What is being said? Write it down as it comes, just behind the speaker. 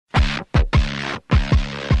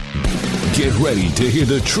Get ready to hear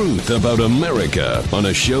the truth about America on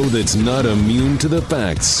a show that's not immune to the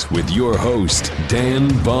facts with your host, Dan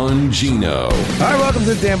Bongino. All right, welcome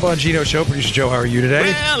to the Dan Bongino Show. Producer Joe, how are you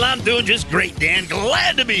today? Well, I'm doing just great, Dan.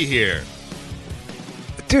 Glad to be here.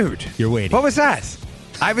 Dude. You're waiting. What was that?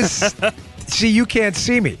 I was... See, you can't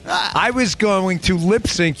see me. I was going to lip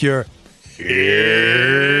sync your... It's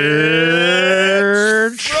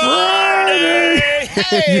Friday.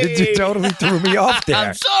 Hey. You totally threw me off there.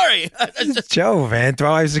 I'm sorry. Joe, man.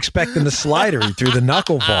 I was expecting the slider. He threw the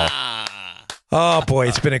knuckleball. Oh, boy.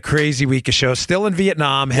 It's been a crazy week of shows. Still in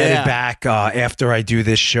Vietnam, headed back after I do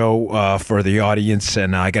this show for the audience.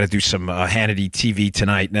 And I got to do some Hannity TV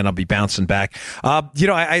tonight, and then I'll be bouncing back.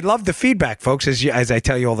 I love the feedback, folks. As I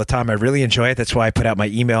tell you all the time, I really enjoy it. That's why I put out my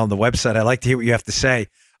email on the website. I like to hear what you have to say.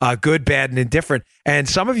 Good, bad, and indifferent. And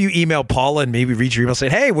some of you emailed Paula and maybe read your email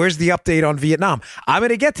saying, hey, where's the update on Vietnam? I'm going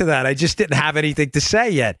to get to that. I just didn't have anything to say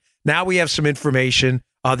yet. Now we have some information.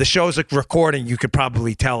 The show's recording, you could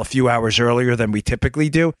probably tell, a few hours earlier than we typically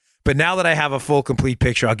do. But now that I have a full, complete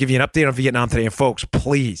picture, I'll give you an update on Vietnam today. And folks,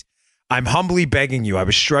 please, I'm humbly begging you. I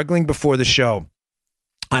was struggling before the show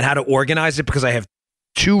on how to organize it because I have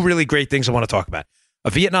two really great things I want to talk about. A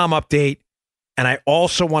Vietnam update, and I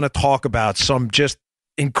also want to talk about some just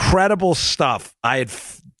incredible stuff I had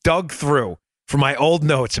dug through from my old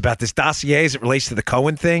notes about this dossier as it relates to the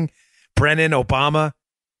Cohen thing, Brennan, Obama.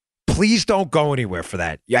 Please don't go anywhere for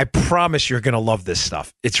that. I promise you're going to love this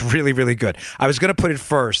stuff. It's really, really good. I was going to put it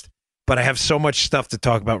first, but I have so much stuff to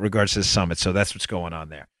talk about in regards to the summit, so that's what's going on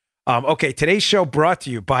there. Okay, today's show brought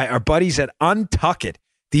to you by our buddies at Untuck It.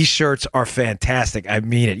 These shirts are fantastic. I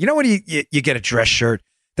mean it. You know when you get a dress shirt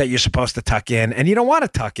that you're supposed to tuck in, and you don't want to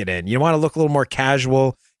tuck it in. You want to look a little more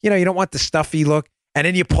casual. You don't want the stuffy look, and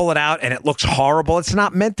then you pull it out, and it looks horrible. It's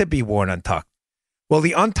not meant to be worn untucked. Well,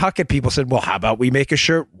 the Untuck It people said, well, how about we make a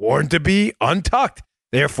shirt worn to be untucked?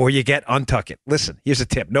 Therefore, you get Untuck It. Listen, here's a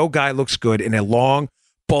tip. No guy looks good in a long,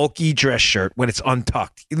 bulky dress shirt when it's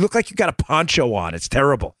untucked. You look like you got a poncho on. It's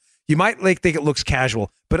terrible. You might think it looks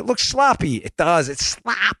casual, but it looks sloppy. It does. It's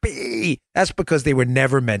sloppy. That's because they were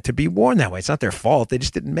never meant to be worn that way. It's not their fault. They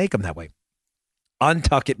just didn't make them that way.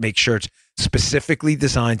 Untuck It makes shirts specifically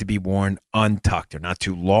designed to be worn untucked. They're not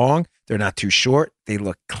too long. They're not too short. They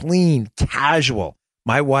look clean, casual.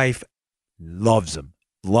 My wife loves them.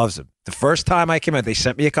 The first time I came out, they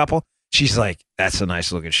sent me a couple. She's like, that's a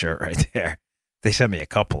nice looking shirt right there. They sent me a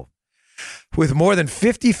couple. With more than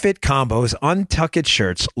 50 fit combos, Untuck It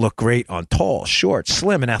shirts look great on tall, short,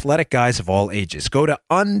 slim, and athletic guys of all ages. Go to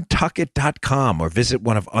untuckit.com or visit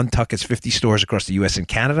one of Untuck It's 50 stores across the U.S. and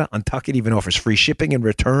Canada. Untuck It even offers free shipping and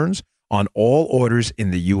returns on all orders in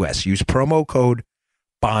the U.S. Use promo code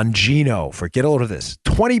Bongino for, get a load of this,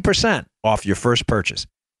 20% off your first purchase.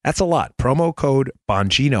 That's a lot. Promo code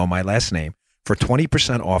Bongino, my last name, for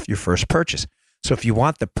 20% off your first purchase. So if you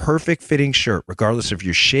want the perfect fitting shirt, regardless of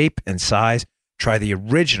your shape and size, try the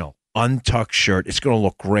original Untucked shirt. It's going to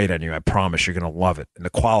look great on you. I promise you're going to love it. And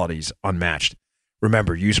the quality's unmatched.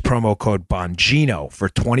 Remember, use promo code Bongino for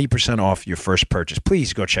 20% off your first purchase.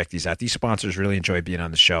 Please go check these out. These sponsors really enjoy being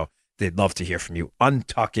on the show. They'd love to hear from you.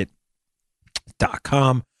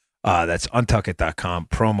 Untuckit.com. That's untuckit.com.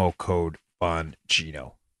 Promo code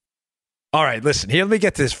Bongino. All right, listen, here, let me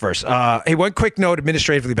get to this first. Hey, one quick note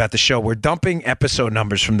administratively about the show. We're dumping episode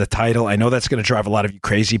numbers from the title. I know that's going to drive a lot of you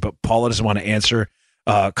crazy, but Paula doesn't want to answer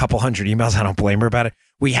a couple hundred emails. I don't blame her about it.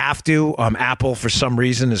 We have to. Apple, for some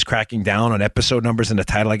reason, is cracking down on episode numbers in the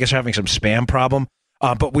title. I guess we're having some spam problem,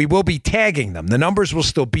 but we will be tagging them. The numbers will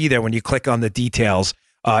still be there when you click on the details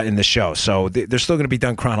in the show. So they're still going to be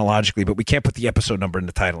done chronologically, but we can't put the episode number in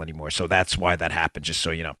the title anymore. So that's why that happened, just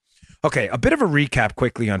so you know. Okay, a bit of a recap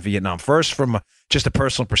quickly on Vietnam. First, from just a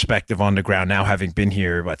personal perspective on the ground, now having been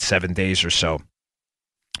here, 7 days or so.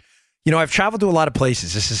 I've traveled to a lot of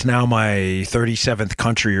places. This is now my 37th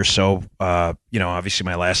country or so. Obviously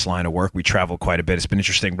my last line of work, we traveled quite a bit. It's been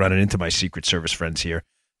interesting running into my Secret Service friends here.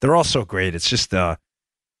 They're all so great. It's just,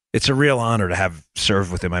 it's a real honor to have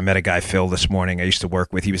served with them. I met a guy, Phil, this morning I used to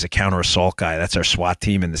work with. He was a counter-assault guy. That's our SWAT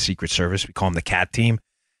team in the Secret Service. We call him the CAT team.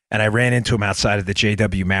 And I ran into him outside of the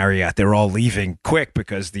JW Marriott. They were all leaving quick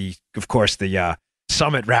because the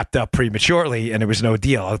summit wrapped up prematurely and there was no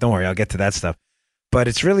deal. Oh, don't worry, I'll get to that stuff. But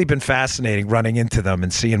it's really been fascinating running into them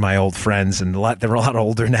and seeing my old friends. And they're a lot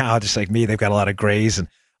older now, just like me. They've got a lot of grays, and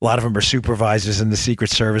a lot of them are supervisors in the Secret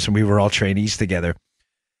Service, and we were all trainees together.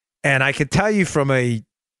 And I could tell you from a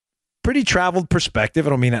pretty traveled perspective, I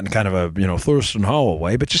don't mean that in kind of a Thurston Howell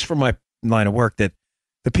way, but just from my line of work, that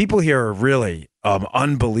the people here are really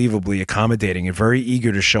unbelievably accommodating and very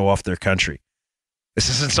eager to show off their country. This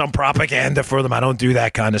isn't some propaganda for them. I don't do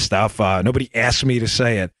that kind of stuff. Nobody asked me to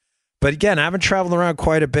say it. But again, I've been traveling around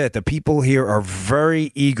quite a bit. The people here are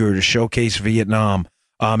very eager to showcase Vietnam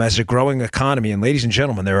as a growing economy. And ladies and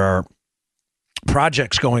gentlemen, there are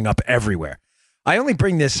projects going up everywhere. I only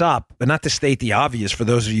bring this up, but not to state the obvious for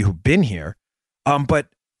those of you who've been here, but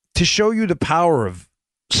to show you the power of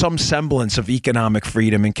some semblance of economic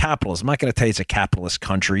freedom and capitalism. I'm not going to tell you it's a capitalist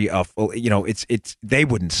country. It's they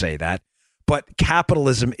wouldn't say that, but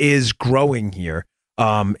capitalism is growing here.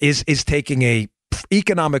 Is taking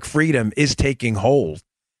economic freedom is taking hold,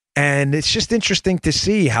 and it's just interesting to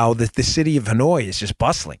see how the city of Hanoi is just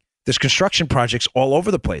bustling. There's construction projects all over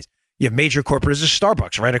the place. You have major corporates. There's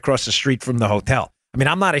Starbucks right across the street from the hotel. I mean,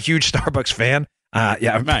 I'm not a huge Starbucks fan.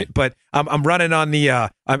 Right. But I'm running on the.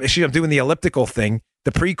 I'm doing the elliptical thing,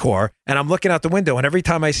 the Precor, and I'm looking out the window. And every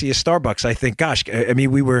time I see a Starbucks, I think, gosh, I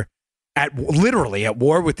mean, we were literally at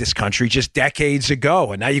war with this country just decades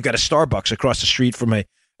ago, and now you've got a Starbucks across the street from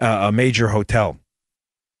a major hotel.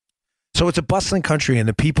 So it's a bustling country, and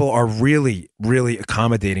the people are really, really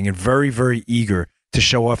accommodating and very, very eager to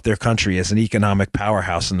show off their country as an economic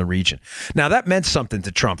powerhouse in the region. Now, that meant something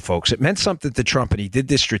to Trump, folks. It meant something to Trump, and he did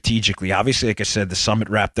this strategically. Obviously, like I said, the summit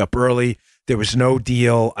wrapped up early. There was no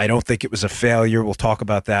deal. I don't think it was a failure. We'll talk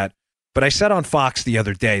about that. But I said on Fox the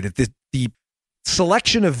other day that the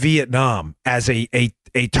selection of Vietnam as a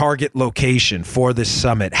target location for this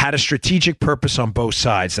summit had a strategic purpose on both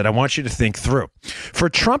sides that I want you to think through. For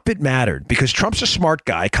Trump, it mattered because Trump's a smart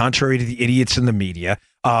guy, contrary to the idiots in the media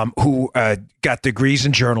who got degrees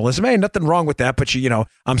in journalism. Hey, nothing wrong with that, but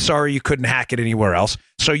I'm sorry you couldn't hack it anywhere else.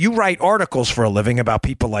 So you write articles for a living about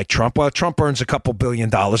people like Trump. Well, Trump earns a couple $2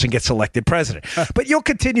 billion and gets elected president. But you'll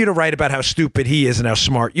continue to write about how stupid he is and how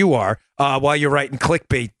smart you are while you're writing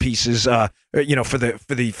clickbait pieces, for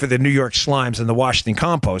the New York Slimes and the Washington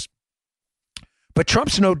Compost. But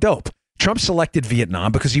Trump's no dope. Trump selected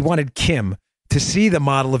Vietnam because he wanted Kim to see the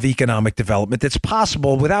model of economic development that's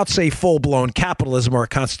possible without, say, full-blown capitalism or a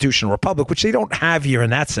constitutional republic, which they don't have here in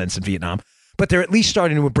that sense in Vietnam. But they're at least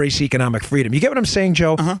starting to embrace economic freedom. You get what I'm saying,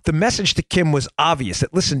 Joe? Uh-huh. The message to Kim was obvious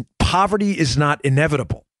that, listen, poverty is not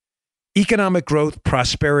inevitable. Economic growth,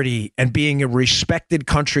 prosperity, and being a respected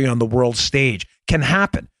country on the world stage can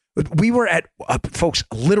happen. We were folks,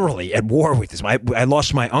 literally at war with this. I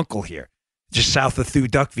lost my uncle here, just south of Thu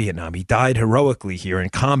Duc, Vietnam. He died heroically here in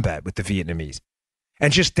combat with the Vietnamese.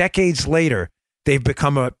 And just decades later, they've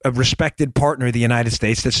become a respected partner of the United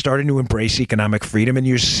States that's starting to embrace economic freedom. And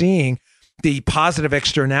you're seeing the positive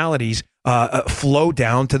externalities flow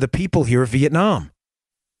down to the people here of Vietnam.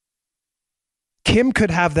 Kim could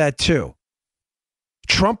have that too.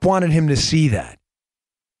 Trump wanted him to see that.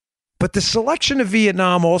 But the selection of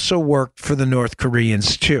Vietnam also worked for the North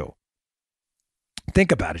Koreans too.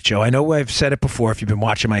 Think about it, Joe. I know I've said it before if you've been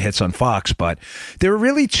watching my hits on Fox, but there are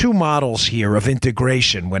really two models here of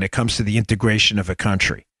integration when it comes to the integration of a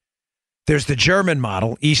country. There's the German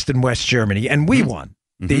model, East and West Germany, and we won.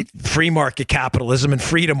 The free market capitalism and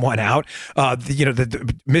freedom won out.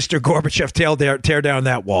 Mr. Gorbachev tear down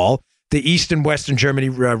that wall. The East and Western Germany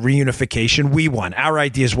reunification, we won. Our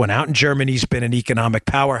ideas went out, and Germany's been an economic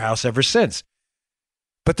powerhouse ever since.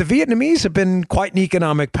 But the Vietnamese have been quite an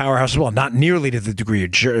economic powerhouse as well, not nearly to the degree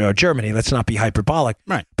of Germany. Let's not be hyperbolic.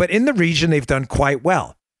 Right. But in the region, they've done quite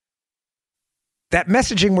well. That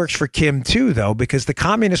messaging works for Kim too, though, because the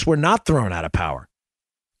communists were not thrown out of power.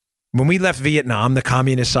 When we left Vietnam, the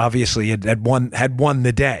communists obviously had won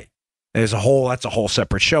the day. That's a whole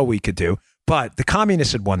separate show we could do. But the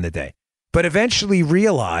communists had won the day. But eventually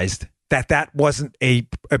realized that wasn't a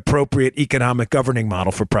appropriate economic governing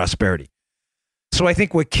model for prosperity. So I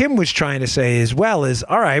think what Kim was trying to say as well is,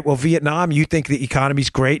 all right, well, Vietnam, you think the economy's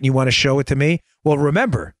great and you want to show it to me? Well,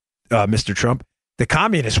 remember, Mr. Trump, the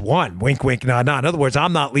communists won. Wink, wink, nod, nod. In other words,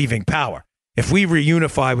 I'm not leaving power. If we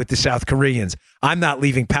reunify with the South Koreans, I'm not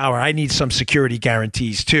leaving power. I need some security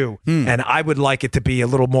guarantees too. And I would like it to be a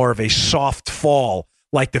little more of a soft fall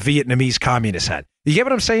like the Vietnamese communists had. You get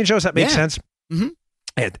what I'm saying, Joe? Does that make sense? Mm-hmm.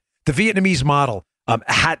 And the Vietnamese model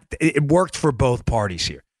it worked for both parties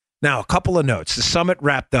here. Now, a couple of notes. The summit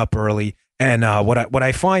wrapped up early, and what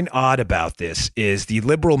I find odd about this is the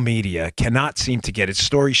liberal media cannot seem to get its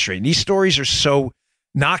story straight. And these stories are so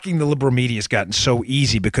knocking the liberal media has gotten so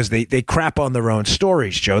easy because they crap on their own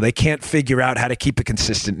stories, Joe. They can't figure out how to keep a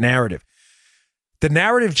consistent narrative. The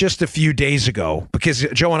narrative just a few days ago, because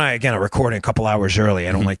Joe and I, again, are recording a couple hours early.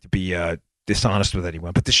 I don't like to be dishonest with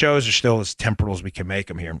anyone, but the shows are still as temporal as we can make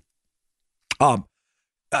them here.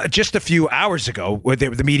 Just a few hours ago, where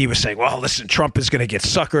the media was saying, well, listen, Trump is going to get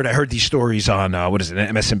suckered. I heard these stories on,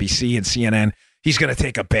 MSNBC and CNN. he's going to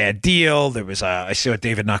take a bad deal. There was I saw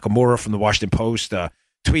David Nakamura from the Washington Post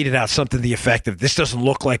tweeted out something to the effect of, this doesn't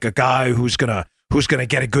look like a guy who's gonna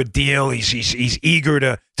get a good deal. He's eager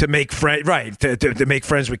to make friends, right? To make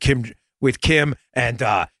friends with Kim,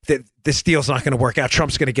 and this deal's not going to work out.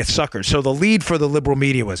 Trump's going to get suckered. So the lead for the liberal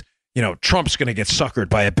media was, Trump's going to get suckered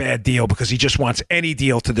by a bad deal because he just wants any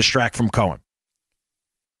deal to distract from Cohen.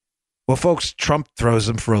 Well, folks, Trump throws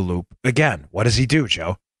him for a loop again. What does he do,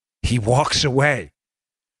 Joe? He walks away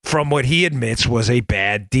from what he admits was a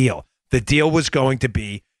bad deal. The deal was going to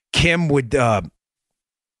be Kim would decommission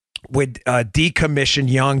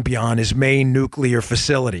Yongbyon, his main nuclear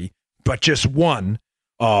facility, but just one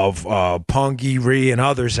of Punggye-ri and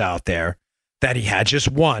others out there that he had, just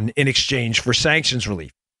one, in exchange for sanctions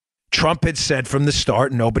relief. Trump had said from the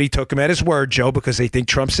start, nobody took him at his word, Joe, because they think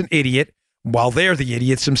Trump's an idiot, while they're the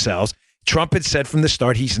idiots themselves. Trump had said from the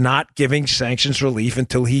start he's not giving sanctions relief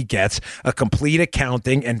until he gets a complete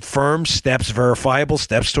accounting and firm steps, verifiable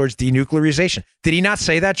steps towards denuclearization. Did he not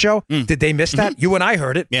say that, Joe? Did they miss that? You and I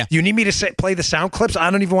heard it. Yeah. You need me to play the sound clips?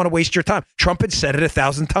 I don't even want to waste your time. Trump had said it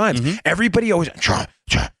 1,000 times. Everybody always, Trump.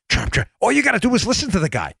 All you got to do is listen to the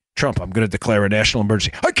guy. Trump, I'm going to declare a national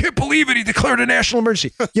emergency. I can't believe it. He declared a national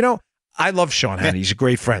emergency. I love Sean Hannity. He's a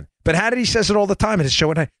great friend. But Hannity says it all the time in his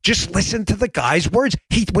show at night. Just listen to the guy's words.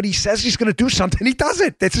 When he says he's going to do something, he does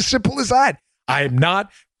it. It's as simple as that. I am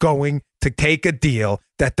not going to take a deal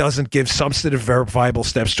that doesn't give substantive, verifiable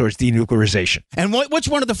steps towards denuclearization. And what's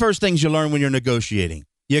one of the first things you learn when you're negotiating?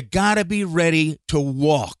 You got to be ready to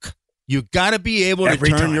walk. You got to be able to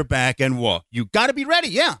turn your back and walk. You got to be ready,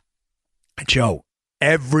 yeah. Joe,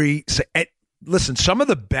 listen, some of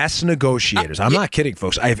the best negotiators, I'm not kidding,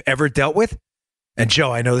 folks, I have ever dealt with. And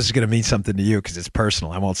Joe, I know this is going to mean something to you because it's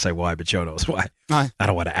personal. I won't say why, but Joe knows why. I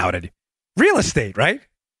don't want to out it. Real estate, right?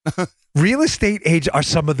 Real estate agents are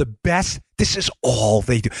some of the best. This is all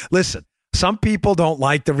they do. Listen, some people don't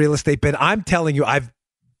like the real estate bit. I'm telling you, I've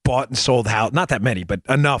bought and sold house, not that many, but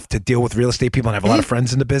enough to deal with real estate people and have a lot of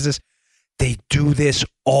friends in the business. They do this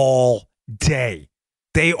all day.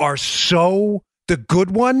 They are the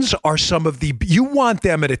good ones are some of you want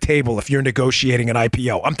them at a table if you're negotiating an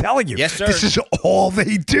IPO. I'm telling you. Yes, sir. This is all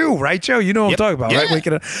they do, right, Joe? You know what I'm talking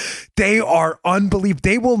about, right? They are unbelievable.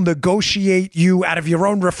 They will negotiate you out of your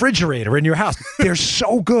own refrigerator in your house. They're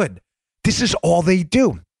so good. This is all they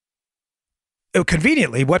do.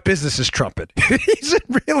 Conveniently, what business is Trump in? He's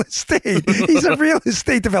in real estate. He's a real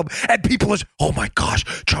estate developer. And people are, oh my gosh,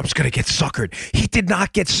 Trump's going to get suckered. He did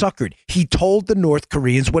not get suckered. He told the North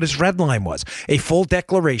Koreans what his red line was. A full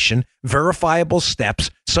declaration, verifiable steps,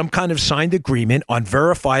 some kind of signed agreement on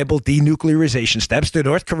verifiable denuclearization steps. The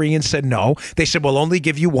North Koreans said no. They said, we'll only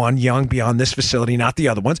give you one, Yongbyon this facility, not the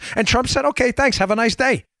other ones. And Trump said, okay, thanks. Have a nice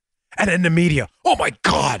day. And then the media, oh my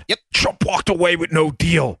God, Trump walked away with no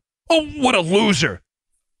deal. Oh, what a loser.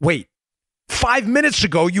 Wait, 5 minutes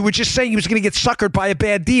ago, you were just saying he was going to get suckered by a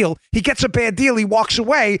bad deal. He gets a bad deal, he walks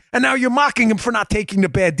away, and now you're mocking him for not taking the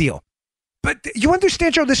bad deal. But you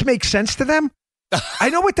understand, Joe, this makes sense to them? I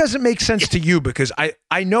know it doesn't make sense to you because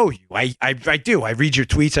I know you. I do. I read your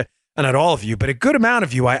tweets, and not all of you, but a good amount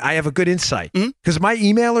of you, I have a good insight. Because my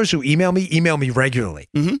emailers who email me regularly.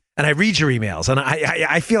 And I read your emails, and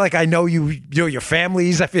I feel like I know you know your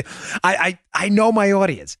families. I know my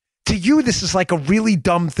audience. To you, this is like a really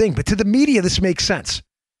dumb thing, but to the media, this makes sense.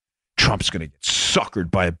 Trump's going to get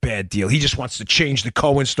suckered by a bad deal. He just wants to change the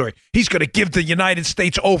Cohen story. He's going to give the United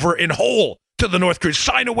States over in whole to the North Koreans,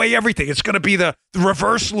 sign away everything. It's going to be the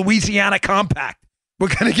reverse Louisiana Compact. We're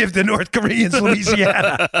going to give the North Koreans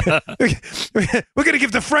Louisiana. We're going to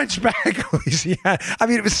give the French back Louisiana. I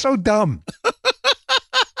mean, it was so dumb.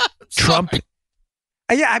 Trump.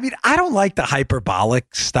 Yeah, I mean, I don't like the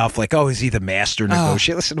hyperbolic stuff like, oh, is he the master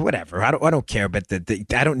negotiator? Listen, whatever. I don't care, but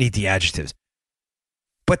I don't need the adjectives.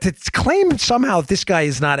 But to claim somehow this guy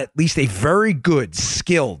is not at least a very good,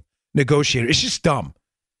 skilled negotiator, it's just dumb.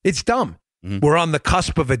 It's dumb. We're on the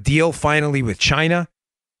cusp of a deal finally with China,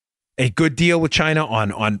 a good deal with China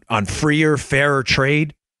on freer, fairer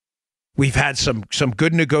trade. We've had some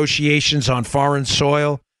good negotiations on foreign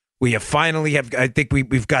soil. We have finally I think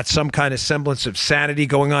we've got some kind of semblance of sanity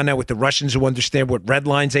going on now with the Russians who understand what red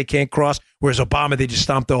lines they can't cross, whereas Obama, they just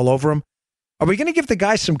stomped all over him. Are we going to give the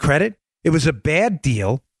guy some credit? It was a bad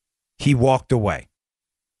deal. He walked away.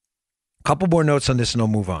 A couple more notes on this and I'll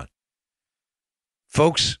move on.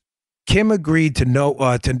 Folks, Kim agreed to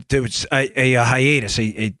a hiatus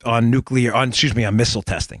on missile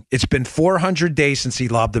testing. It's been 400 days since he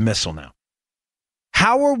lobbed a missile now.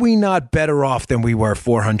 How are we not better off than we were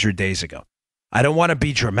 400 days ago? I don't want to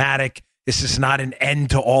be dramatic. This is not an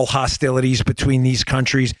end to all hostilities between these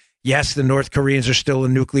countries. Yes, the North Koreans are still a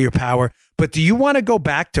nuclear power, but do you want to go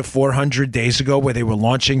back to 400 days ago where they were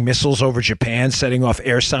launching missiles over Japan, setting off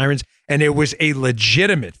air sirens, and it was a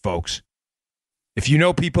legitimate, folks, if you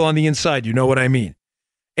know people on the inside, you know what I mean,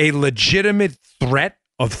 a legitimate threat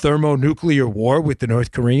of thermonuclear war with the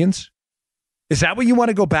North Koreans? Is that what you want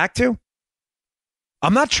to go back to?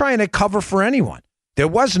 I'm not trying to cover for anyone. There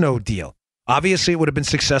was no deal. Obviously, it would have been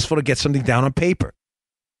successful to get something down on paper.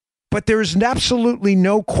 But there is absolutely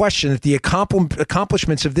no question that the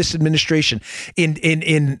accomplishments of this administration in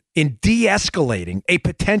de-escalating a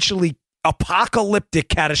potentially apocalyptic,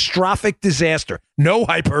 catastrophic disaster, no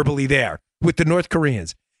hyperbole there, with the North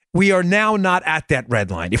Koreans, we are now not at that red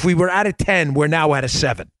line. If we were at a 10, we're now at a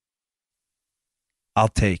 7. I'll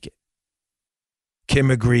take it. Kim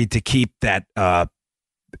agreed to keep that,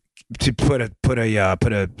 to put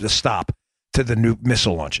a stop to the new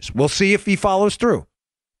missile launches. We'll see if he follows through.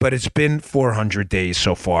 But it's been 400 days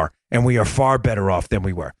so far, and we are far better off than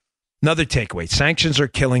we were. Another takeaway, sanctions are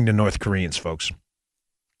killing the North Koreans, folks.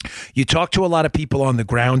 You talk to a lot of people on the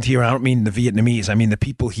ground here. I don't mean the Vietnamese. I mean the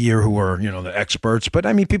people here who are, the experts. But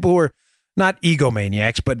I mean people who are not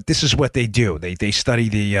egomaniacs, but this is what they do. They study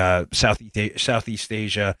the Southeast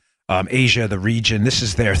Asia, Asia, the region. This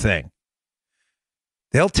is their thing.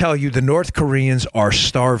 They'll tell you the North Koreans are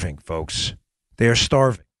starving, folks. They are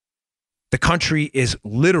starving. The country is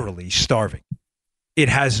literally starving. It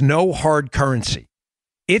has no hard currency.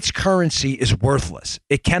 Its currency is worthless.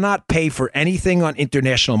 It cannot pay for anything on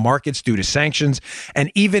international markets due to sanctions.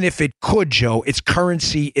 And even if it could, Joe, its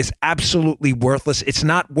currency is absolutely worthless. It's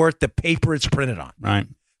not worth the paper it's printed on. Right.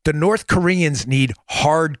 The North Koreans need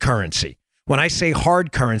hard currency. When I say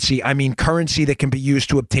hard currency, I mean currency that can be used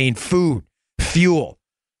to obtain food, fuel,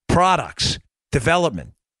 products,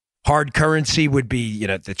 development. Hard currency would be,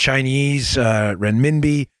 the Chinese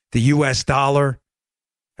renminbi, the U.S. dollar.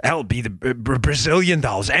 Hell, be the Brazilian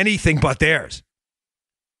dollars, anything but theirs.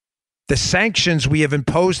 The sanctions we have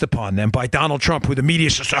imposed upon them by Donald Trump, who the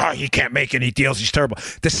media says, he can't make any deals, he's terrible.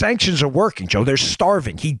 The sanctions are working, Joe. They're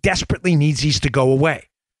starving. He desperately needs these to go away.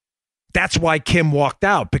 That's why Kim walked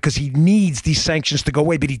out, because he needs these sanctions to go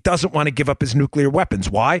away, but he doesn't want to give up his nuclear weapons.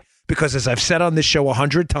 Why? Because as I've said on this show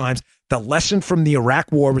 100 times, the lesson from the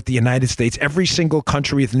Iraq war with the United States, every single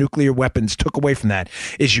country with nuclear weapons took away from that,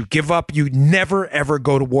 is you give up. You never, ever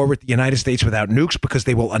go to war with the United States without nukes, because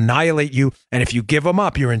they will annihilate you. And if you give them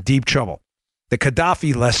up, you're in deep trouble. The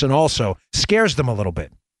Gaddafi lesson also scares them a little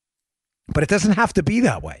bit, but it doesn't have to be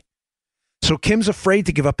that way. So Kim's afraid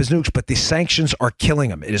to give up his nukes, but the sanctions are killing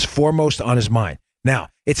him. It is foremost on his mind. Now,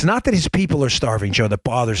 it's not that his people are starving, Joe, that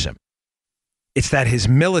bothers him. It's that his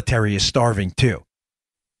military is starving too.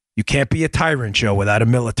 You can't be a tyrant, Joe, without a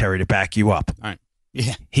military to back you up. All right.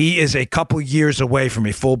 Yeah. He is a couple years away from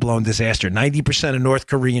a full-blown disaster. 90% of North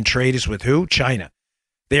Korean trade is with who? China.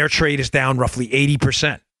 Their trade is down roughly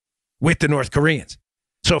 80% with the North Koreans.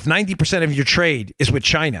 So if 90% of your trade is with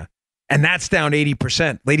China, and that's down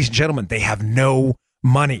 80%. Ladies and gentlemen, they have no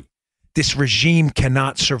money. This regime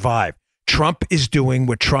cannot survive. Trump is doing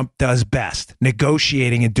what Trump does best.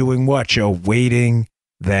 Negotiating and doing what, Joe? Waiting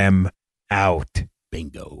them out.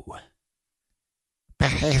 Bingo. But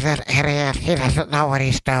he's an idiot. He doesn't know what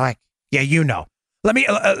he's doing. Yeah, you know. Let me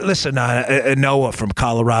listen. Noah from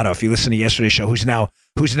Colorado, if you listen to yesterday's show, who's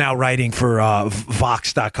now writing for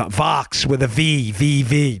Vox.com. Vox with a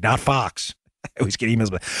V, not Fox. I always get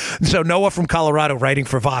emails. So Noah from Colorado writing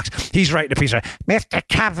for Vox. He's writing a piece. Mr.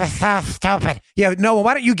 Trump is so stupid. Yeah, Noah,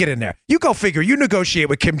 why don't you get in there? You go figure. You negotiate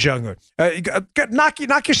with Kim Jong-un.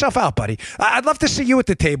 Knock yourself out, buddy. I'd love to see you at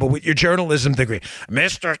the table with your journalism degree.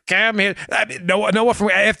 Mr. Kim, Noah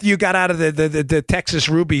from after you got out of the Texas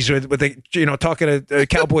Rubies with the, talking to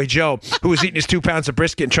Cowboy Joe, who was eating his 2 pounds of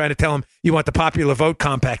brisket and trying to tell him you want the popular vote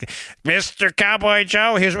compact. Mr. Cowboy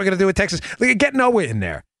Joe, here's what we're going to do with Texas. Get Noah in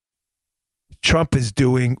there. Trump is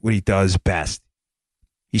doing what he does best.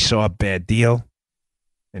 He saw a bad deal,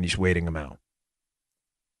 and he's waiting him out.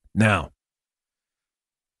 Now,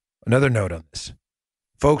 another note on this.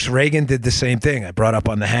 Folks, Reagan did the same thing. I brought up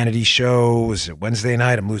on the Hannity show. Was it Wednesday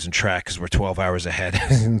night? I'm losing track because we're 12 hours ahead.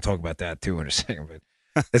 We'll talk about that, too, in a second,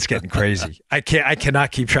 but it's getting crazy. I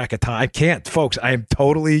cannot keep track of time. I can't, folks. I am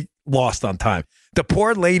totally lost on time. The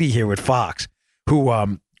poor lady here with Fox,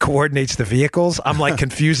 who coordinates the vehicles, I'm like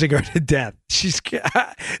confusing her to death.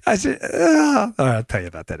 I said, I'll tell you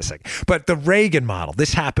about that in a second. But the Reagan model,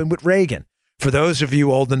 this happened with Reagan. For those of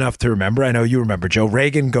you old enough to remember, I know you remember, Joe,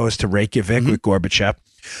 Reagan goes to Reykjavik with Gorbachev.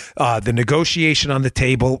 The negotiation on the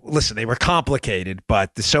table, listen, they were complicated,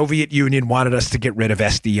 but the Soviet Union wanted us to get rid of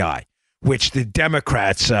SDI, which the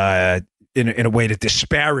Democrats in a way to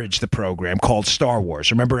disparage the program called Star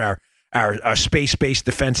Wars. Remember our space-based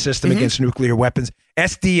defense system against nuclear weapons?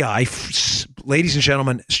 SDI, ladies and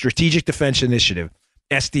gentlemen, Strategic Defense Initiative,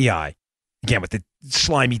 SDI, again with the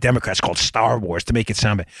slimy Democrats called Star Wars to make it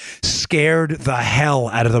sound bad, scared the hell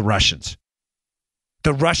out of the Russians.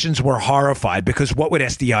 The Russians were horrified because what would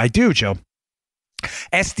SDI do, Joe?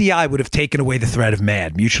 SDI would have taken away the threat of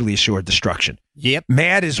MAD, mutually assured destruction. Yep.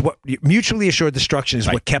 MAD is what mutually assured destruction is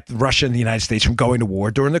what kept Russia and the United States from going to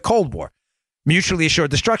war during the Cold War. Mutually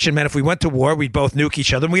assured destruction meant if we went to war, we'd both nuke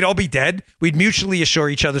each other and we'd all be dead. We'd mutually assure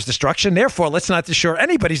each other's destruction. Therefore, let's not assure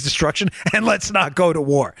anybody's destruction and let's not go to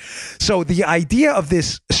war. So the idea of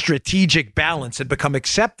this strategic balance had become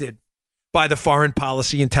accepted by the foreign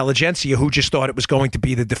policy intelligentsia who just thought it was going to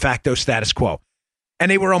be the de facto status quo. And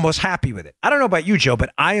they were almost happy with it. I don't know about you, Joe,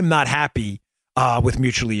 but I am not happy with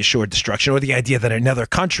mutually assured destruction or the idea that another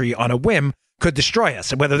country on a whim could destroy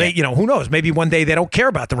us. And whether they, who knows, maybe one day they don't care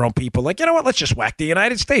about their own people. Like, you know what, let's just whack the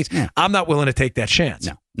United States. Yeah. I'm not willing to take that chance.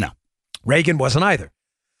 No. Reagan wasn't either.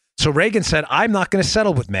 So Reagan said, I'm not going to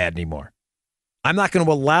settle with MAD anymore. I'm not going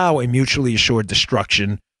to allow a mutually assured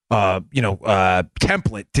destruction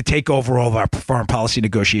template to take over all of our foreign policy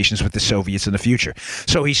negotiations with the Soviets in the future.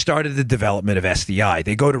 So he started the development of SDI.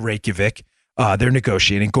 They go to Reykjavik. They're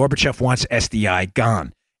negotiating. Gorbachev wants SDI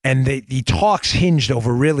gone. And the talks hinged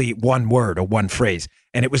over really one word or one phrase,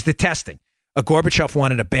 and it was the testing. Gorbachev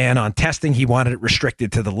wanted a ban on testing. He wanted it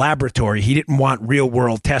restricted to the laboratory. He didn't want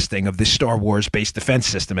real-world testing of this Star Wars-based defense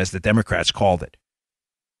system, as the Democrats called it.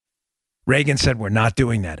 Reagan said, we're not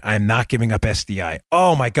doing that. I'm not giving up SDI.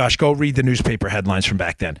 Oh, my gosh, go read the newspaper headlines from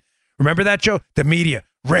back then. Remember that, Joe? The media.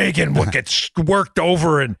 Reagan gets worked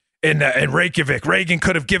over in Reykjavik. Reagan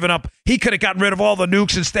could have given up. He could have gotten rid of all the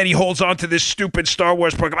nukes. Instead, he holds on to this stupid Star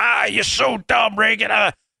Wars program. You're so dumb, Reagan.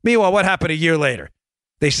 Meanwhile, what happened a year later?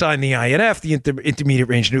 They signed the INF, the Intermediate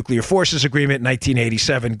Range Nuclear Forces Agreement, in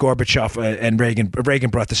 1987. Gorbachev and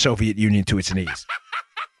Reagan brought the Soviet Union to its knees.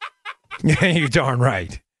 You're darn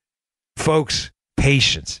right. Folks,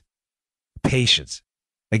 patience. Patience.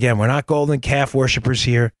 Again, we're not golden calf worshipers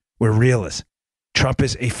here. We're realists. Trump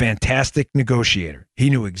is a fantastic negotiator. He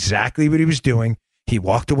knew exactly what he was doing. He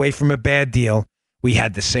walked away from a bad deal. We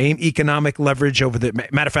had the same economic leverage over the...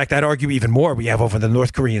 Matter of fact, I'd argue even more we have over the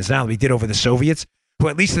North Koreans now than we did over the Soviets, who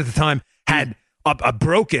at least at the time had a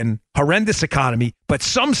broken, horrendous economy, but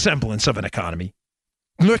some semblance of an economy.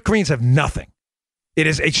 North Koreans have nothing.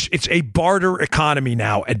 It's a barter economy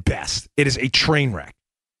now at best. It is a train wreck.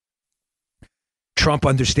 Trump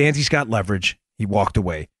understands he's got leverage. He walked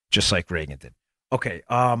away, just like Reagan did. Okay,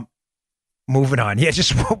 moving on. Yeah,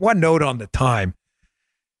 just one note on the time.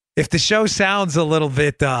 If the show sounds a little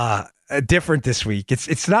bit different this week,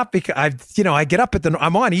 it's not because I get up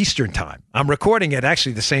I'm on Eastern time. I'm recording at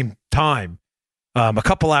actually the same time, a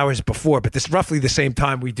couple hours before, but this is roughly the same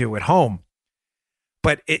time we do at home.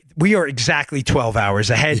 But we are exactly 12 hours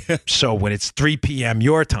ahead. Yeah. So when it's 3 p.m.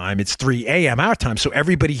 your time, it's 3 a.m. our time. So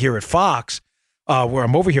everybody here at Fox, where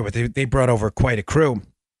I'm over here with, they brought over quite a crew.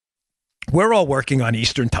 We're all working on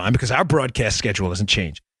Eastern time because our broadcast schedule doesn't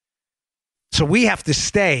change. So we have to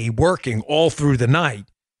stay working all through the night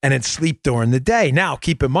and then sleep during the day. Now,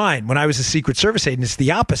 keep in mind, when I was a Secret Service agent, it's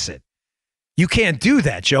the opposite. You can't do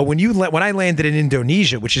that, Joe. When I landed in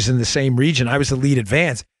Indonesia, which is in the same region, I was the lead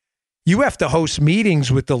advance. You have to host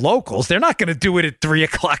meetings with the locals. They're not going to do it at 3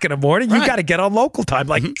 o'clock in the morning. You got to get on local time,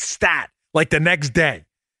 like like the next day.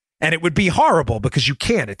 And it would be horrible because you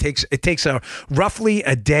can't. It takes roughly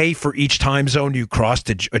a day for each time zone you cross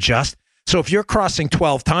to adjust. So if you're crossing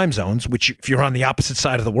 12 time zones, which if you're on the opposite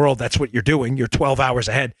side of the world, that's what you're doing. You're 12 hours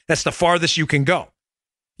ahead. That's the farthest you can go.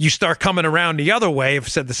 You start coming around the other way. I've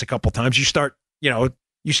said this a couple times. It's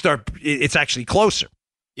actually closer.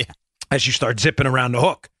 Yeah. As you start zipping around the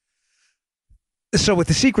hook. So with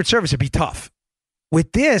the Secret Service, it'd be tough.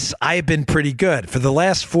 With this, I have been pretty good. For the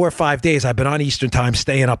last 4 or 5 days, I've been on Eastern time,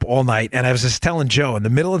 staying up all night. And I was just telling Joe, in the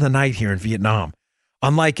middle of the night here in Vietnam,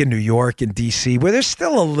 unlike in New York and D.C., where there's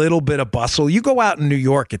still a little bit of bustle. You go out in New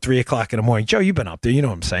York at 3 o'clock in the morning. Joe, you've been up there. You know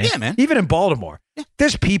what I'm saying? Yeah, man. Even in Baltimore. Yeah.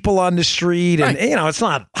 There's people on the street. And, it's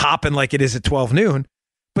not hopping like it is at 12 noon.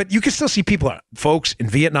 But you can still see people, folks, in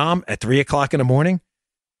Vietnam at 3 o'clock in the morning.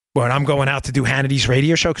 When I'm going out to do Hannity's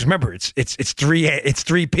radio show, because remember, it's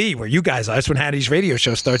 3 p where you guys are. That's when Hannity's radio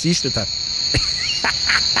show starts Eastern time.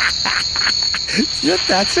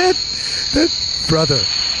 That's it. Brother,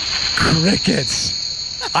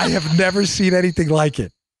 crickets. I have never seen anything like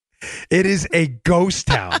it. It is a ghost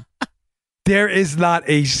town. There is not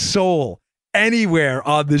a soul anywhere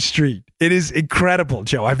on the street. It is incredible,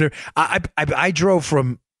 Joe. I drove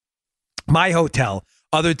from my hotel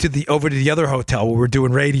over to the other hotel where we're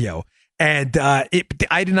doing radio, and I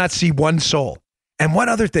did not see one soul. And one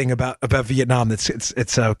other thing about Vietnam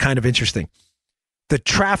it's kind of interesting. The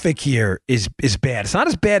traffic here is bad. It's not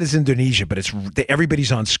as bad as Indonesia, but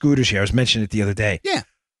everybody's on scooters here. I was mentioning it the other day. Yeah.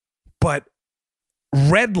 But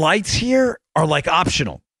red lights here are like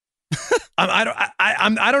optional.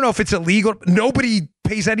 I don't know if it's illegal. Nobody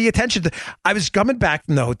pays any attention to. I was coming back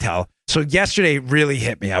from the hotel. So yesterday really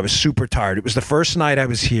hit me. I was super tired. It was the first night I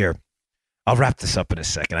was here. I'll wrap this up in a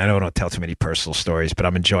second. I know I don't tell too many personal stories, but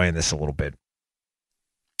I'm enjoying this a little bit.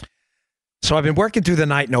 So I've been working through the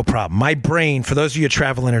night, no problem. My brain, for those of you who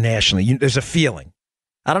travel internationally, there's a feeling.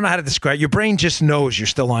 I don't know how to describe it. Your brain just knows you're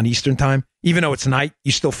still on Eastern time. Even though it's night,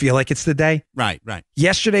 you still feel like it's the day. Right.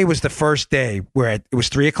 Yesterday was the first day where it was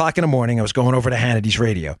 3 o'clock in the morning. I was going over to Hannity's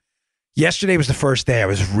radio. Yesterday was the first day I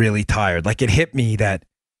was really tired. Like it hit me that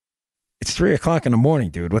it's 3 o'clock in the morning,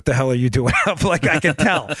 dude. What the hell are you doing up? Like I can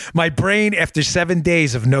tell. My brain, after 7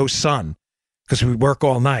 days of no sun, because we work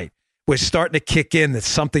all night, was starting to kick in that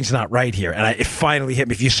something's not right here. And it finally hit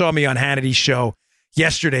me. If you saw me on Hannity's show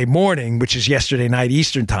yesterday morning, which is yesterday night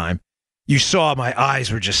Eastern time, you saw my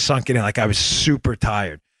eyes were just sunken in, like I was super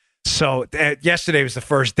tired. So yesterday was the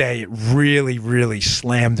first day it really, really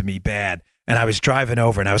slammed me bad. And I was driving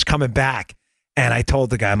over and I was coming back and I told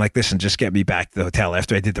the guy, I'm like, listen, just get me back to the hotel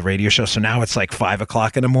after I did the radio show. So now it's like 5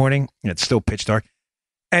 o'clock in the morning and it's still pitch dark.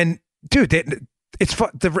 And dude,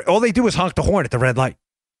 all they do is honk the horn at the red light.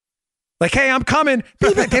 Like, hey, I'm coming.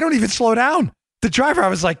 They don't even slow down. The driver, I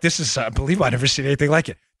was like, this is unbelievable. I've never seen anything like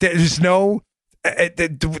it. There's no,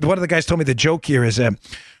 one of the guys told me the joke here is,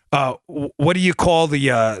 what do you call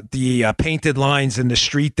the painted lines in the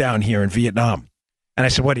street down here in Vietnam? And I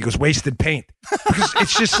said, what? He goes, wasted paint. Because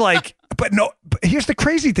it's just like, but here's the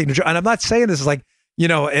crazy thing. And I'm not saying this is like,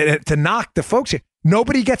 to knock the folks here.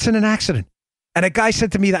 Nobody gets in an accident. And a guy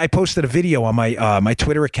said to me that I posted a video on my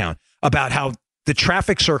Twitter account about how the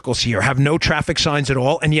traffic circles here have no traffic signs at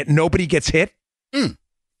all, and yet nobody gets hit.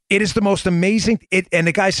 It is the most amazing. And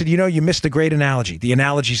the guy said, you missed a great analogy. The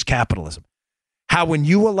analogy is capitalism. How when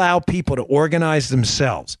you allow people to organize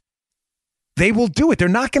themselves, they will do it. They're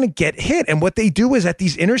not going to get hit. And what they do is at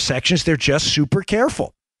these intersections, they're just super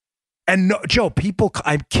careful. And no, Joe, people,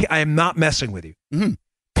 I am not messing with you. Mm-hmm.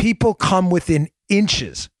 People come within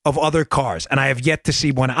inches of other cars, and I have yet to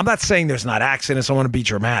see one. I'm not saying there's not accidents. I want to be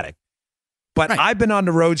dramatic. But right. I've been on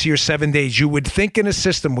the roads here 7 days. You would think in a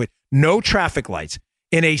system with no traffic lights,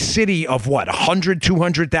 in a city of 100,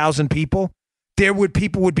 200,000 people,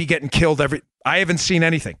 people would be getting killed I haven't seen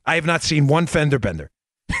anything. I have not seen one fender bender.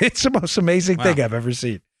 It's the most amazing thing I've ever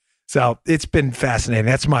seen. So it's been fascinating.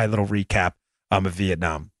 That's my little recap of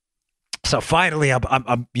Vietnam. So finally,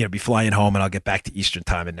 I'm be flying home, and I'll get back to Eastern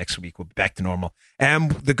time, and next week we'll be back to normal.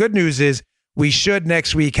 And the good news is we should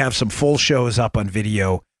next week have some full shows up on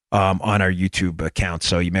video on our YouTube account.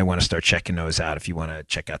 So you may want to start checking those out if you want to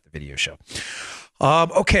check out the video show.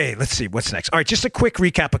 Okay, let's see. What's next? All right, just a quick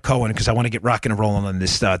recap of Cohen because I want to get rocking and rolling on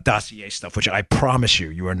this dossier stuff, which I promise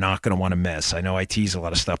you are not going to want to miss. I know I tease a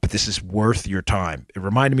lot of stuff, but this is worth your time. It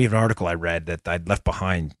reminded me of an article I read that I'd left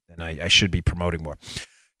behind, and I should be promoting more.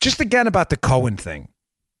 Just again about the Cohen thing.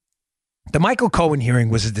 The Michael Cohen hearing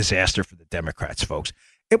was a disaster for the Democrats, folks.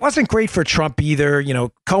 It wasn't great for Trump either.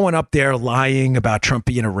 Cohen up there lying about Trump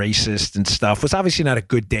being a racist and stuff was obviously not a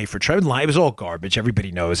good day for Trump. It was all garbage.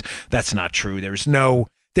 Everybody knows that's not true. There's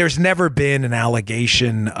never been an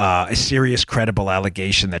allegation, a serious, credible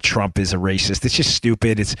allegation that Trump is a racist. It's just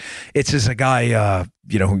stupid. It's as a guy,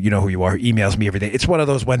 who you are, who emails me every day. It's one of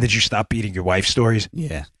those, when did you stop beating your wife stories?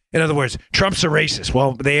 Yeah. In other words, Trump's a racist.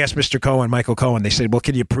 Well, they asked Mr. Cohen, Michael Cohen, they said, well,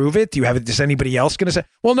 can you prove it? Do you have it? Is anybody else going to say?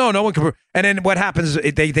 Well, no one can prove it. And then what happens,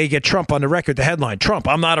 they get Trump on the record, the headline, Trump,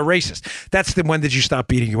 I'm not a racist. That's the when did you stop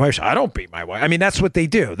beating your wife? I don't beat my wife. I mean, that's what they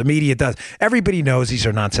do. The media does. Everybody knows these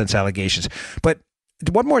are nonsense allegations. But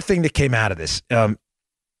one more thing that came out of this,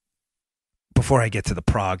 before I get to the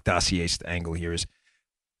Prague dossier angle here, is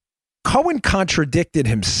Cohen contradicted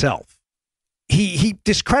himself. He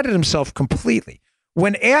discredited himself completely.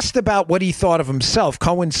 When asked about what he thought of himself,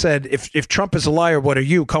 Cohen said, if Trump is a liar, what are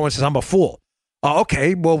you? Cohen says, I'm a fool.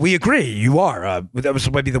 Okay, well, we agree. You are. That was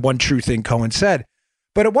maybe the one true thing Cohen said.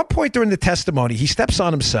 But at one point during the testimony, he steps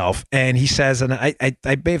on himself and he says, and I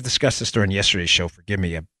may have discussed this during yesterday's show. Forgive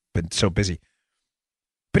me. I've been so busy.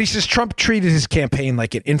 But he says Trump treated his campaign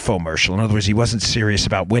like an infomercial. In other words, he wasn't serious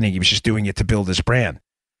about winning. He was just doing it to build his brand.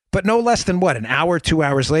 But no less than an hour, 2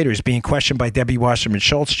 hours later, he's being questioned by Debbie Wasserman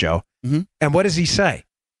Schultz, Joe. Mm-hmm. And what does he say?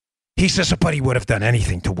 He says, but he would have done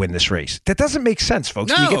anything to win this race. That doesn't make sense, folks.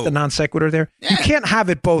 No. Do you get the non sequitur there? Yeah. You can't have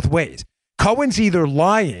it both ways. Cohen's either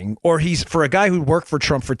lying or he's, for a guy who worked for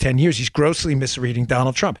Trump for 10 years, he's grossly misreading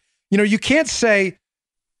Donald Trump. You know, you can't say,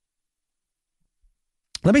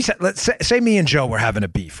 let's say me and Joe were having a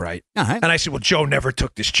beef, right? Uh-huh. And I said, well, Joe never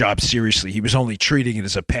took this job seriously. He was only treating it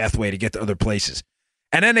as a pathway to get to other places.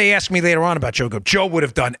 And then they asked me later on about Joe. Joe would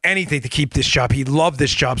have done anything to keep this job. He loved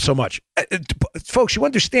this job so much. Folks, you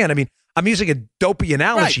understand. I mean, I'm using a dopey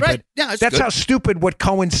analogy, right. but Yeah, that's good. how stupid what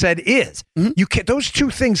Cohen said is. Mm-hmm. You can't; those two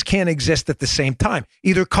things can't exist at the same time.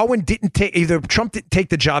 Either Trump didn't take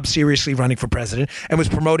the job seriously running for president and was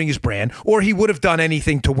promoting his brand, or he would have done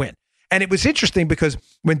anything to win. And it was interesting because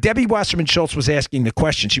when Debbie Wasserman Schultz was asking the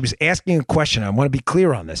question, she was asking a question. I want to be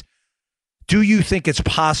clear on this. Do you think it's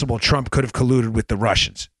possible Trump could have colluded with the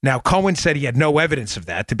Russians? Now, Cohen said he had no evidence of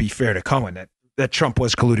that, to be fair to Cohen, that Trump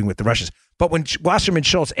was colluding with the Russians. But when Wasserman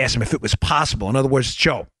Schultz asked him if it was possible, in other words,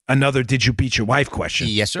 Joe, another did you beat your wife question.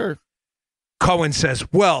 Yes, sir. Cohen says,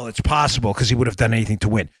 well, it's possible because he would have done anything to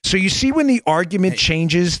win. So you see when the argument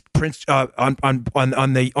changes on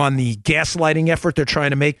the gaslighting effort they're trying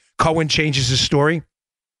to make, Cohen changes his story.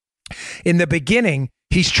 In the beginning,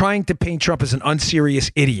 he's trying to paint Trump as an unserious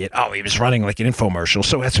idiot. Oh, he was running like an infomercial.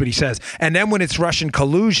 So that's what he says. And then when it's Russian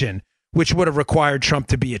collusion, which would have required Trump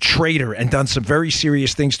to be a traitor and done some very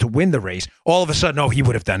serious things to win the race, all of a sudden, he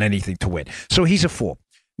would have done anything to win. So he's a fool.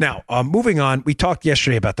 Now, moving on, we talked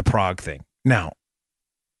yesterday about the Prague thing. Now,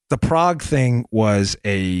 the Prague thing was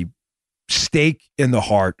a stake in the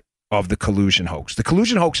heart of the collusion hoax. The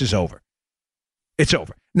collusion hoax is over. It's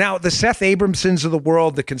over. Now, the Seth Abramsons of the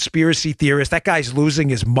world, the conspiracy theorist, that guy's losing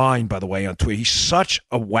his mind, by the way, on Twitter. He's such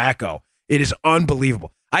a wacko. It is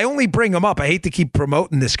unbelievable. I only bring him up. I hate to keep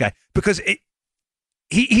promoting this guy because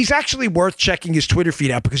he's actually worth checking his Twitter feed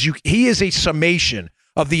out because he is a summation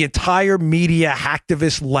of the entire media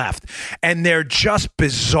hacktivist left. And they're just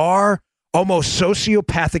bizarre, almost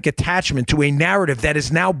sociopathic attachment to a narrative that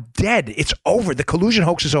is now dead. It's over. The collusion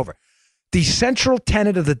hoax is over. The central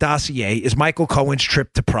tenet of the dossier is Michael Cohen's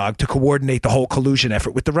trip to Prague to coordinate the whole collusion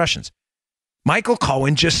effort with the Russians. Michael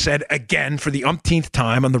Cohen just said again for the umpteenth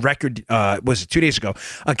time on the record, was it 2 days ago,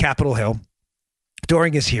 on Capitol Hill,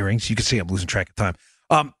 during his hearings, you can see I'm losing track of time,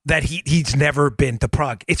 that he's never been to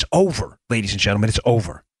Prague. It's over, ladies and gentlemen, it's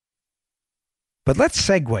over. But let's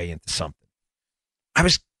segue into something. I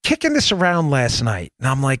was kicking this around last night, and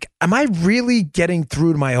I'm like, am I really getting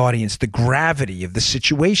through to my audience the gravity of the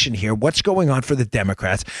situation here? What's going on for the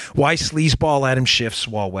Democrats? Why sleazeball Adam Schiff,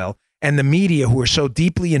 Swalwell, and the media who are so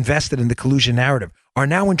deeply invested in the collusion narrative are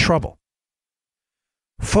now in trouble?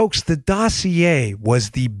 Folks, the dossier was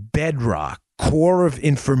the bedrock core of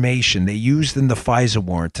information they used in the FISA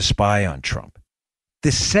warrant to spy on Trump.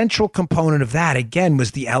 The central component of that, again,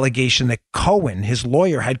 was the allegation that Cohen, his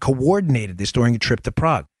lawyer, had coordinated this during a trip to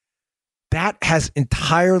Prague. That has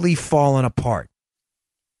entirely fallen apart.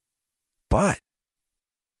 But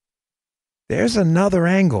there's another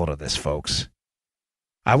angle to this, folks.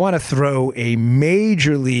 I want to throw a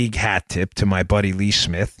major league hat tip to my buddy Lee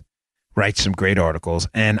Smith, writes some great articles.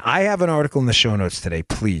 And I have an article in the show notes today.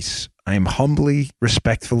 Please, I am humbly,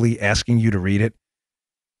 respectfully asking you to read it.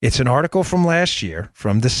 It's an article from last year,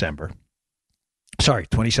 from December.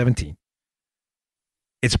 2017.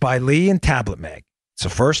 It's by Lee and Tablet Mag. It's the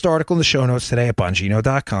first article in the show notes today at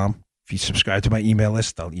Bongino.com. If you subscribe to my email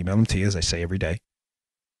list, I'll email them to you, as I say every day.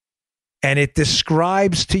 And it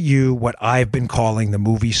describes to you what I've been calling the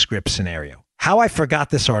movie script scenario. How I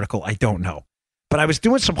forgot this article, I don't know. But I was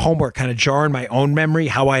doing some homework, kind of jarring my own memory,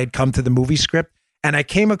 how I had come to the movie script. And I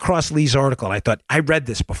came across Lee's article, and I thought, I read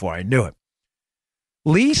this before. I knew it.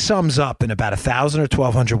 Lee sums up in about 1,000 or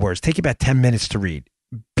 1,200 words, take about 10 minutes to read,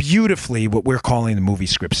 beautifully what we're calling the movie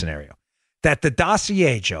script scenario. That the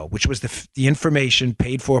dossier, Joe, which was the information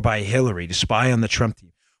paid for by Hillary to spy on the Trump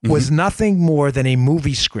team, was nothing more than a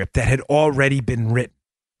movie script that had already been written.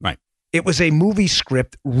 Right. It was a movie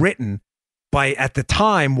script written by, at the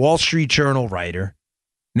time, Wall Street Journal writer,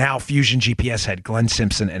 now Fusion GPS head Glenn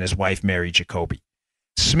Simpson and his wife, Mary Jacoby.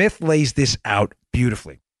 Smith lays this out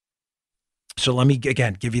beautifully. So let me,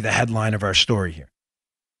 again, give you the headline of our story here.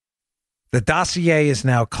 The dossier is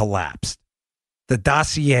now collapsed. The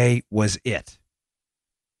dossier was it.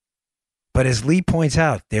 But as Lee points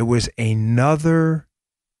out, there was another,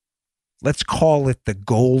 let's call it the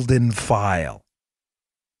golden file,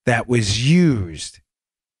 that was used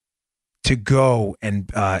to go and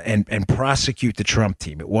prosecute the Trump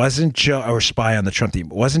team. It wasn't or spy on the Trump team.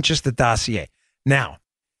 It wasn't just the dossier. Now,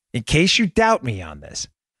 in case you doubt me on this,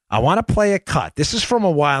 I want to play a cut. This is from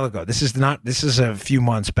a while ago. This is a few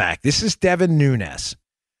months back. This is Devin Nunes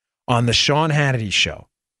on the Sean Hannity show.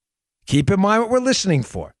 Keep in mind what we're listening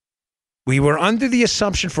for. We were under the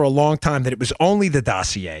assumption for a long time that it was only the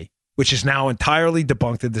dossier, which is now entirely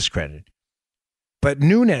debunked and discredited. But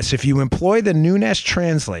Nunes, if you employ the Nunes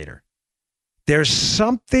translator, there's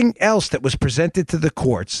something else that was presented to the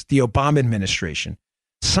courts, the Obama administration,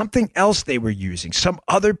 something else they were using, some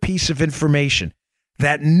other piece of information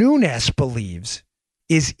that Nunes believes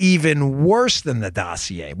is even worse than the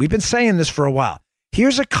dossier. We've been saying this for a while.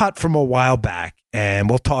 Here's a cut from a while back, and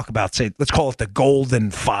we'll talk about, let's call it the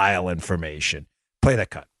golden file information. Play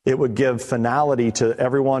that cut. It would give finality to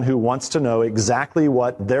everyone who wants to know exactly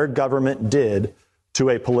what their government did to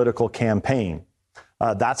a political campaign.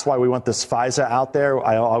 That's why we want this FISA out there.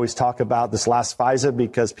 I always talk about this last FISA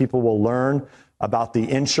because people will learn about the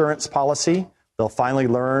insurance policy. They'll finally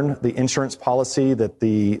learn the insurance policy that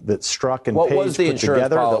Strzok and Page put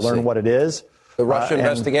together. They'll learn what it is. The Russia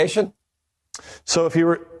investigation? So if you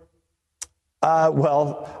were,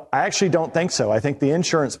 well, I actually don't think so. I think the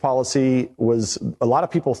insurance policy was, a lot of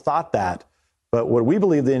people thought that, but what we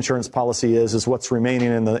believe the insurance policy is what's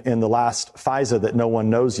remaining in the last FISA that no one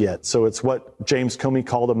knows yet. So it's what James Comey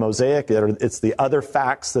called a mosaic. It's the other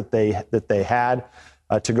facts that they had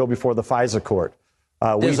to go before the FISA court.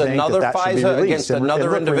 There's another FISA against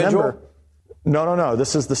another individual? No.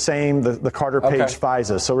 This is the same, the Carter Page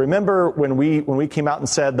FISA. So remember when we came out and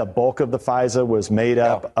said the bulk of the FISA was made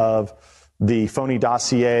up of the phony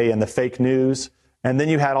dossier and the fake news, and then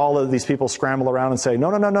you had all of these people scramble around and say,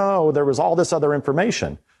 no, there was all this other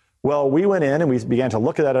information. Well, we went in and we began to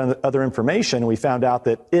look at that other information, and we found out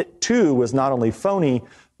that it too was not only phony,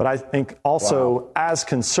 but I think also as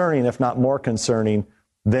concerning, if not more concerning,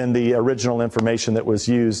 than the original information that was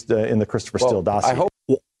used in the Christopher Steele dossier. I hope.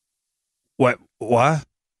 What?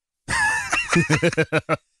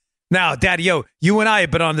 Now, Daddy-O, you and I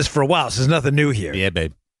have been on this for a while, so there's nothing new here. Yeah,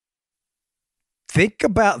 babe. Think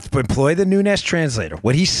about, employ the Nunes translator.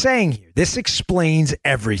 What he's saying here, this explains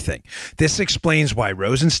everything. This explains why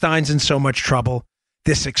Rosenstein's in so much trouble.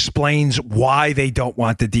 This explains why they don't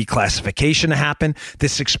want the declassification to happen.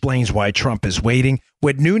 This explains why Trump is waiting.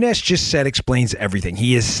 What Nunes just said explains everything.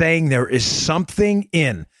 He is saying there is something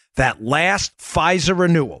in that last FISA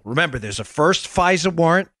renewal. Remember, there's a first FISA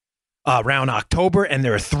warrant around October, and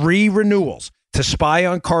there are 3 renewals to spy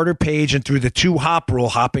on Carter Page, and through the 2-hop rule,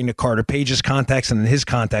 hopping to Carter Page's contacts and in his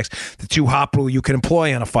contacts, the 2-hop rule you can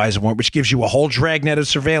employ on a FISA warrant, which gives you a whole dragnet of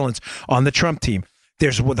surveillance on the Trump team.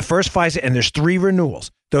 There's the first FISA, and there's 3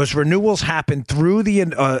 renewals. Those renewals happen through the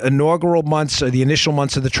inaugural months, or the initial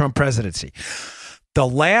months of the Trump presidency. The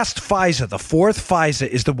last FISA, the 4th FISA,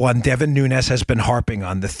 is the one Devin Nunes has been harping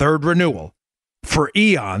on, the 3rd renewal, for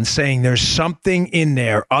eons, saying there's something in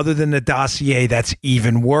there other than the dossier that's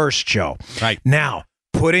even worse, Joe. Right. Now,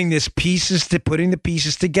 putting the pieces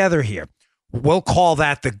together here, we'll call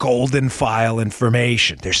that the golden file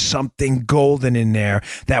information. There's something golden in there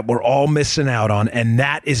that we're all missing out on, and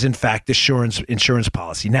that is, in fact, the insurance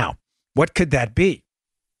policy. Now, what could that be?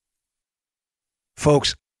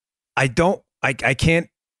 Folks, I can't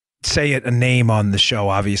say a name on the show,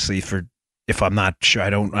 obviously, if I'm not sure. I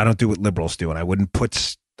don't do what liberals do, and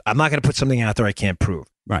I'm not going to put something out there I can't prove.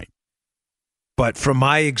 Right. But from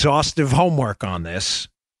my exhaustive homework on this,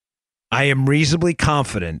 I am reasonably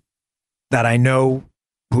confident that I know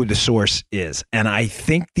who the source is. And I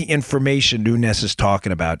think the information Nunes is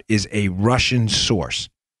talking about is a Russian source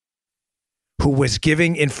who was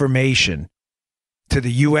giving information to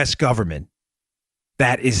the U.S. government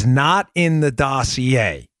that is not in the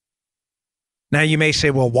dossier. Now, you may say,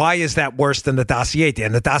 well, why is that worse than the dossier?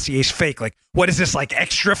 Dan, the dossier is fake. Like, what is this, like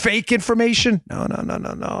extra fake information?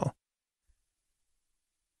 No.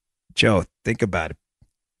 Joe, think about it.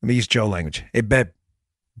 Let me use Joe language. Hey, babe,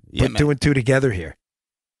 put 2 and 2 together here.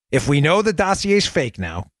 If we know the dossier is fake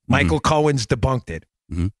now, Michael Cohen's debunked it,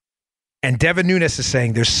 and Devin Nunes is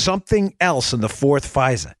saying there's something else in the 4th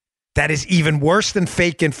FISA that is even worse than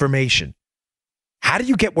fake information. How do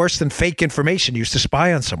you get worse than fake information used to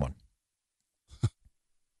spy on someone?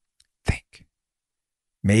 Think.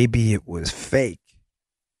 Maybe it was fake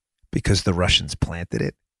because the Russians planted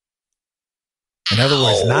it. In other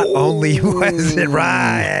words, not only was it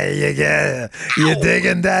right, you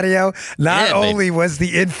digging, Daddy-O? Not only was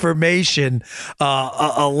the information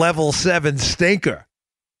a level 7 stinker,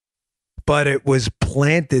 but it was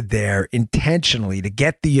planted there intentionally to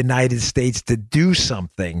get the United States to do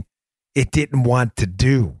something it didn't want to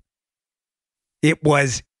do. It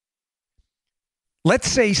was, let's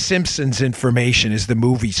say Simpsons information is the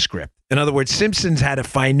movie script. In other words, Simpsons had a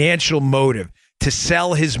financial motive to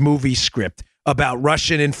sell his movie script about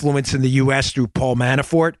Russian influence in the U.S. through Paul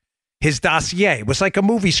Manafort. His dossier was like a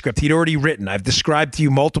movie script he'd already written. I've described to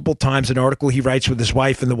you multiple times an article he writes with his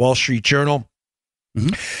wife in the Wall Street Journal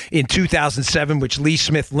in 2007, which Lee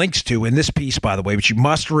Smith links to in this piece, by the way, which you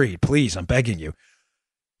must read. Please, I'm begging you.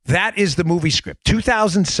 That is the movie script.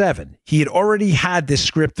 2007, he had already had this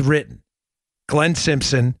script written, Glenn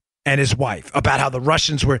Simpson and his wife, about how the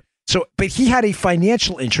Russians were. But he had a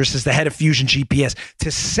financial interest as the head of Fusion GPS to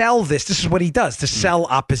sell this. This is what he does, to sell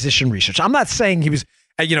opposition research. I'm not saying he was,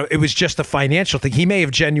 it was just a financial thing. He may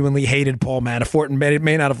have genuinely hated Paul Manafort and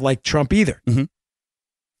may not have liked Trump either. Mm-hmm.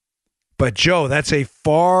 But Joe, that's a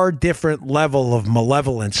far different level of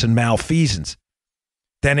malevolence and malfeasance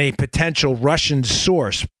than a potential Russian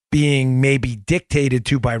source being maybe dictated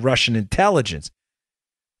to by Russian intelligence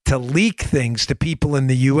to leak things to people in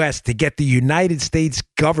the U.S. to get the United States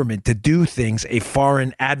government to do things a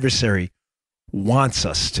foreign adversary wants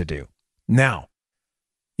us to do. Now,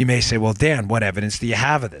 you may say, well, Dan, what evidence do you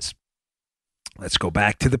have of this? Let's go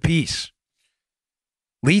back to the piece.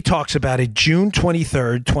 Lee talks about a June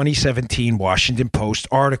 23rd, 2017 Washington Post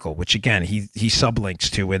article, which, again, he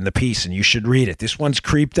sublinks to in the piece, and you should read it. This one's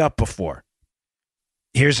creeped up before.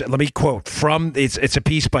 Let me quote from, it's a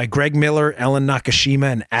piece by Greg Miller, Ellen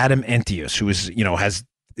Nakashima, and Adam Entios, who is,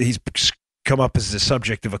 he's come up as the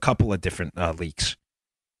subject of a couple of different leaks.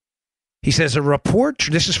 He says a report,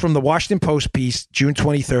 this is from the Washington Post piece, June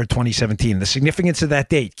 23rd, 2017. The significance of that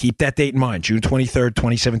date, keep that date in mind, June 23rd,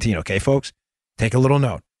 2017. Okay, folks? Take a little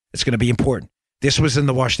note. It's going to be important. This was in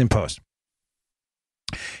the Washington Post.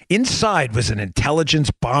 Inside was an intelligence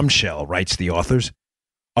bombshell, writes the authors.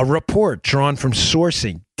 A report drawn from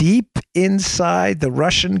sourcing deep inside the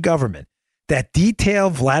Russian government that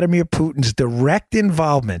detailed Vladimir Putin's direct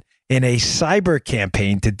involvement in a cyber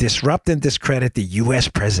campaign to disrupt and discredit the U.S.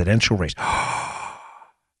 presidential race.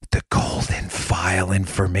 The golden file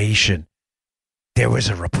information. There was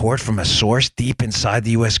a report from a source deep inside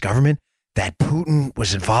the U.S. government that Putin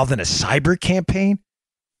was involved in a cyber campaign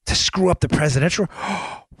to screw up the presidential.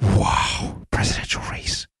 Wow, presidential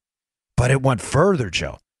race. But it went further,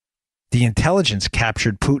 Joe. The intelligence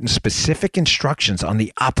captured Putin's specific instructions on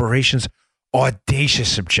the operation's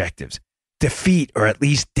audacious objectives: defeat or at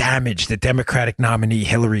least damage the Democratic nominee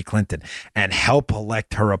Hillary Clinton and help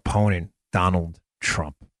elect her opponent, Donald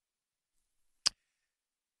Trump.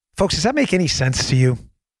 Folks, does that make any sense to you?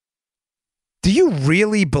 Do you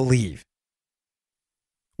really believe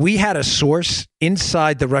we had a source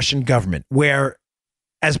inside the Russian government where,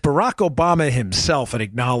 as Barack Obama himself had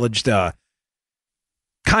acknowledged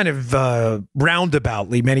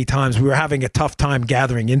roundaboutly many times, we were having a tough time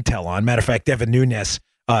gathering intel on. Matter of fact, Devin Nunes,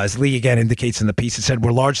 as Lee again indicates in the piece, it said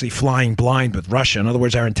we're largely flying blind with Russia. In other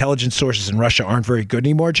words, our intelligence sources in Russia aren't very good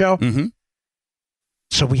anymore, Joe. Mm-hmm.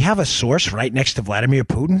 So we have a source right next to Vladimir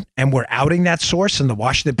Putin, and we're outing that source in the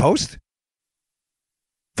Washington Post?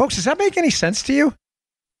 Folks, does that make any sense to you?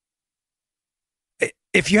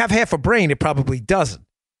 If you have half a brain, it probably doesn't.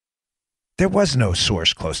 There was no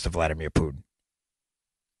source close to Vladimir Putin.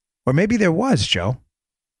 Or maybe there was, Joe.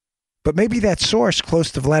 But maybe that source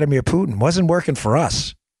close to Vladimir Putin wasn't working for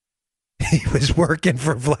us. He was working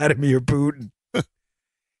for Vladimir Putin.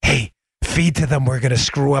 Hey, feed to them, we're going to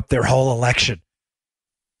screw up their whole election.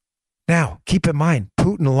 Now, keep in mind,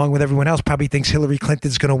 Putin, along with everyone else, probably thinks Hillary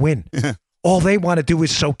Clinton's going to win. All they want to do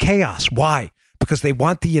is sow chaos. Why? Because they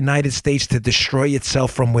want the United States to destroy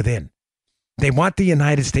itself from within. They want the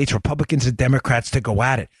United States, Republicans and Democrats, to go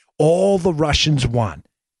at it. All the Russians want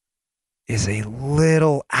is a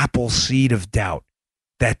little apple seed of doubt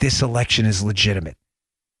that this election is legitimate.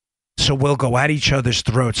 So we'll go at each other's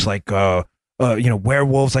throats like,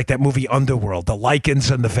 werewolves, like that movie Underworld, the Lycans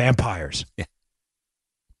and the vampires. Yeah.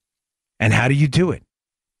 And how do you do it?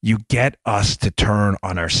 You get us to turn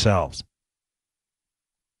on ourselves.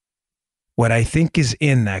 What I think is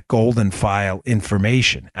in that golden file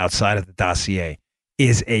information outside of the dossier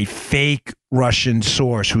is a fake Russian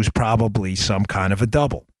source who's probably some kind of a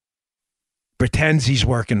double. Pretends he's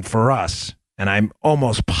working for us, and I'm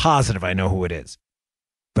almost positive I know who it is.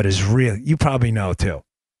 But is really, you probably know too,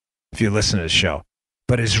 if you listen to the show,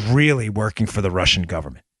 but is really working for the Russian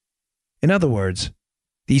government. In other words,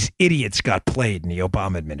 these idiots got played in the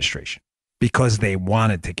Obama administration because they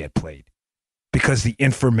wanted to get played. Because the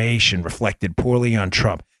information reflected poorly on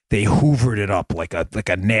Trump, they hoovered it up like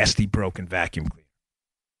a nasty broken vacuum cleaner.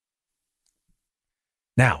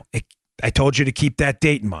 Now, I told you to keep that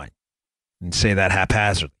date in mind and say that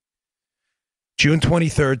haphazardly. June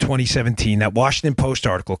 23rd, 2017, that Washington Post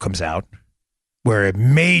article comes out where a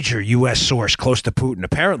major U.S. source close to Putin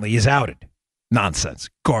apparently is outed. Nonsense,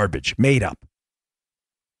 garbage, made up.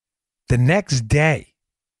 The next day,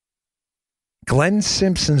 Glenn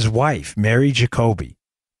Simpson's wife, Mary Jacoby,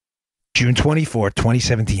 June 24,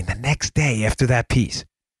 2017, the next day after that piece,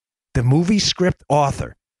 the movie script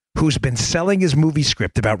author who's been selling his movie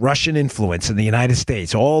script about Russian influence in the United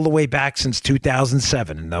States all the way back since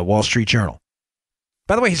 2007 in the Wall Street Journal.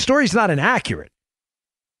 By the way, his story's not inaccurate.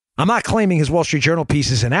 I'm not claiming his Wall Street Journal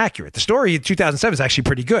piece is inaccurate. The story in 2007 is actually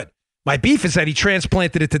pretty good. My beef is that he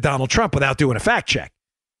transplanted it to Donald Trump without doing a fact check.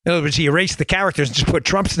 In other words, he erased the characters and just put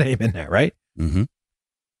Trump's name in there, right? Mm-hmm.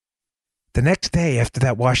 The next day after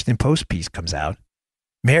that Washington Post piece comes out,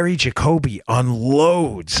 Mary Jacoby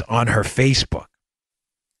unloads on her Facebook.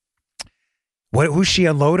 Who's she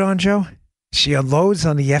unload on, Joe? She unloads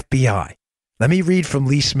on the FBI. Let me read from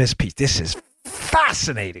Lee Smith's piece. This is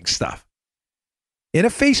fascinating stuff. In a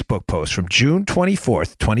Facebook post from June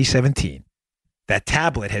 24th, 2017, that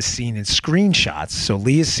tablet has seen in screenshots, so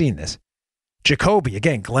Lee has seen this. Jacoby,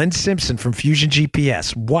 again, Glenn Simpson from Fusion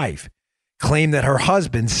GPS, wife, claimed that her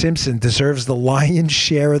husband, Simpson, deserves the lion's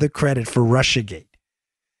share of the credit for Russiagate.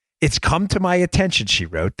 It's come to my attention, she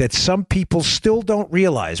wrote, that some people still don't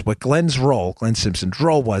realize what Glenn Simpson's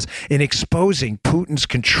role was in exposing Putin's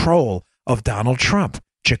control of Donald Trump.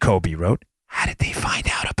 Jacoby wrote, how did they find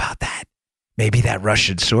out about that? Maybe that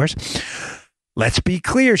Russian source? Let's be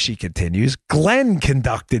clear, she continues. Glenn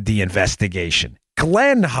conducted the investigation.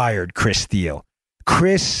 Glenn hired Chris Steele.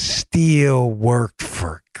 Chris Steele worked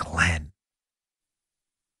for Glenn.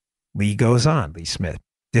 Lee goes on, Lee Smith.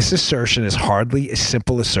 This assertion is hardly a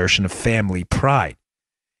simple assertion of family pride.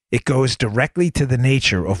 It goes directly to the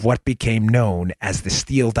nature of what became known as the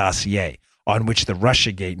Steele dossier, on which the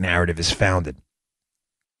Russiagate narrative is founded.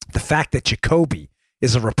 The fact that Jacoby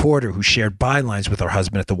is a reporter who shared bylines with her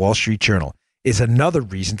husband at the Wall Street Journal is another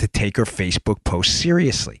reason to take her Facebook post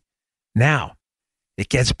seriously. Now, it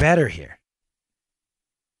gets better here.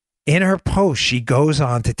 In her post, she goes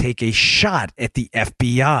on to take a shot at the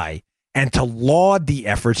FBI and to laud the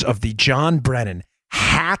efforts of the John Brennan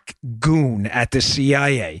hack goon at the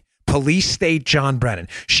CIA, police state John Brennan.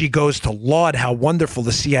 She goes to laud how wonderful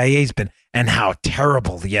the CIA's been and how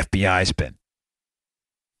terrible the FBI's been.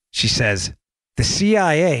 She says, the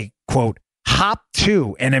CIA, quote, hopped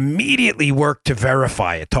to and immediately worked to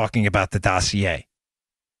verify it, talking about the dossier.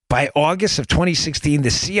 By August of 2016,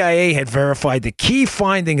 the CIA had verified the key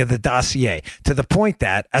finding of the dossier to the point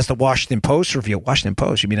that, as the Washington Post revealed, Washington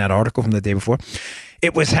Post, you mean that article from the day before?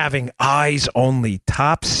 It was having eyes-only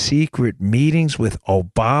top secret meetings with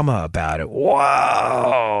Obama about it.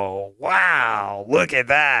 Whoa, wow, look at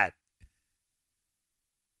that.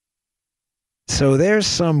 So there's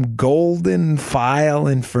some golden file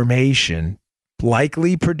information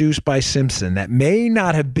likely produced by Simpson that may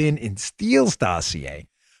not have been in Steele's dossier,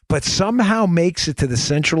 but somehow makes it to the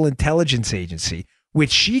Central Intelligence Agency,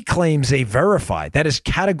 which she claims they verified. That is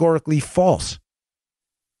categorically false.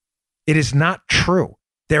 It is not true.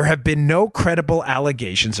 There have been no credible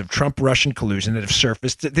allegations of Trump-Russian collusion that have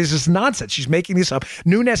surfaced. This is nonsense. She's making this up.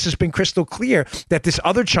 Nunes has been crystal clear that this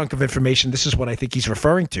other chunk of information, this is what I think he's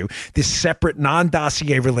referring to, this separate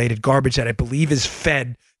non-dossier related garbage that I believe is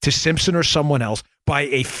fed to Simpson or someone else by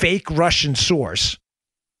a fake Russian source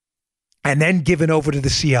and then given over to the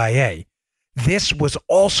CIA. This was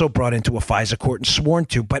also brought into a FISA court and sworn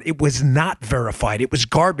to, but it was not verified. It was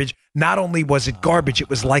garbage. Not only was it garbage, it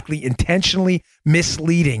was likely intentionally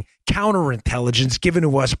misleading counterintelligence given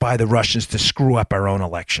to us by the Russians to screw up our own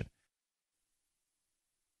election.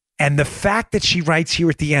 And the fact that she writes here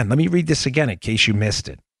at the end, let me read this again in case you missed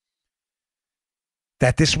it,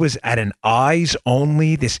 that this was at an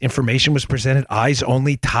eyes-only, this information was presented,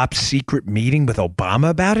 eyes-only top secret meeting with Obama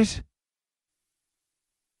about it?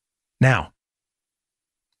 Now,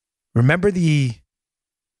 remember the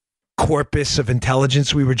corpus of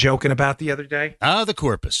intelligence we were joking about the other day? The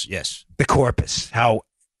corpus, yes. The corpus. How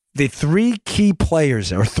the three key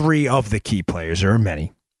players, or three of the key players, there are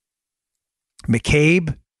many,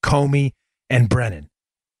 McCabe, Comey, and Brennan,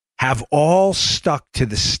 have all stuck to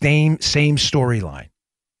the same storyline.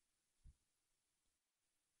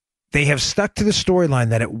 They have stuck to the storyline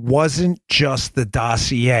that it wasn't just the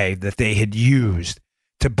dossier that they had used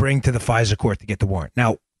to bring to the FISA court to get the warrant.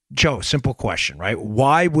 Now, Joe, simple question, right?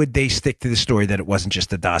 Why would they stick to the story that it wasn't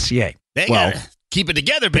just a dossier? They gotta keep it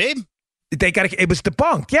together, babe. It was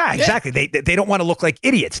debunked. Yeah, exactly. They don't want to look like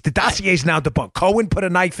idiots. The dossier is now debunked. Cohen put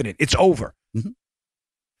a knife in it. It's over. Mm-hmm.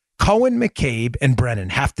 Cohen, McCabe, and Brennan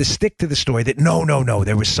have to stick to the story that no,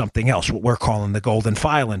 there was something else, what we're calling the golden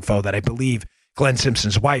file info that I believe Glenn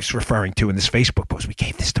Simpson's wife's referring to in this Facebook post. We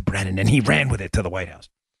gave this to Brennan, and he ran with it to the White House.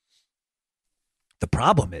 The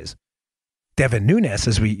problem is, Devin Nunes,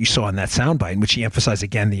 as you saw in that soundbite, in which he emphasized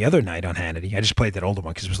again the other night on Hannity, I just played that older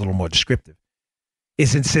one because it was a little more descriptive.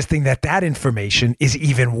 is insisting that that information is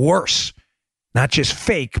even worse, not just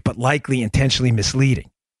fake, but likely intentionally misleading.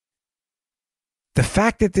 The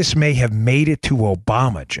fact that this may have made it to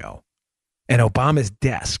Obama, Joe, and Obama's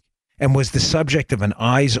desk, and was the subject of an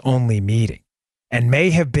eyes-only meeting, and may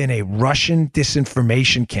have been a Russian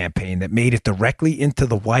disinformation campaign that made it directly into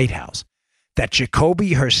the White House, that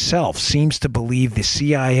Jacoby herself seems to believe the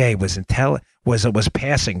CIA was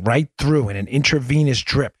passing right through in an intravenous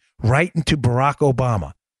drip right into Barack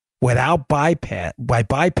Obama without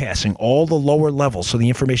bypassing all the lower levels so the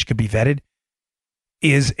information could be vetted,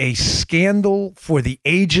 is a scandal for the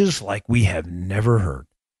ages like we have never heard.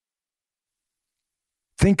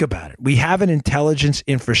 Think about it. We have an intelligence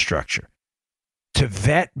infrastructure to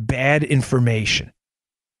vet bad information.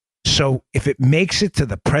 So if it makes it to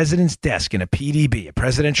the president's desk in a PDB, a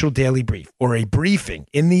presidential daily brief, or a briefing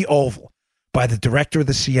in the Oval by the director of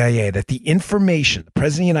the CIA that the information the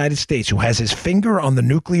president of the United States, who has his finger on the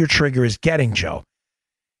nuclear trigger, is getting, Joe,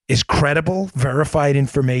 is credible, verified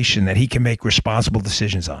information that he can make responsible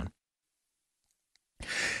decisions on.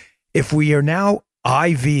 If we are now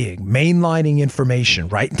IVing, mainlining information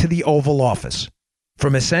right into the Oval Office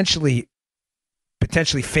from essentially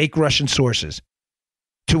potentially fake Russian sources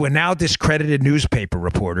to a now discredited newspaper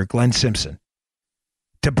reporter, Glenn Simpson,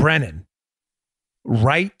 to Brennan,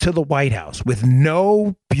 right to the White House with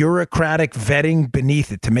no bureaucratic vetting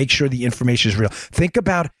beneath it to make sure the information is real. Think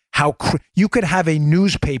about how you could have a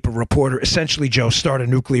newspaper reporter, essentially, Joe, start a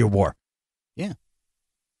nuclear war. Yeah.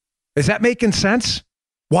 Is that making sense?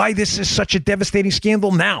 Why this is such a devastating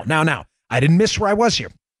scandal now. I didn't miss where I was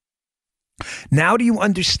here. Now do you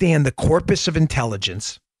understand the corpus of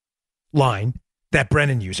intelligence line that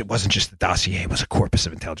Brennan used? It wasn't just the dossier. It was a corpus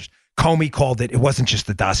of intelligence. Comey called it. It wasn't just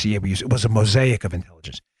the dossier we used. It was a mosaic of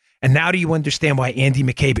intelligence. And now do you understand why Andy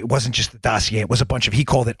McCabe, it wasn't just the dossier. It was a bunch of, he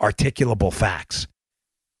called it articulable facts.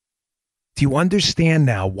 Do you understand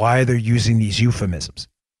now why they're using these euphemisms?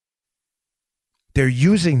 They're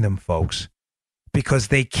using them, folks, because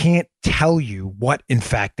they can't tell you what, in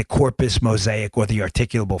fact, the corpus, mosaic, or the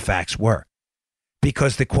articulable facts were.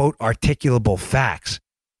 Because the, quote, articulable facts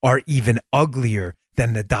are even uglier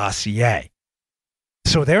than the dossier.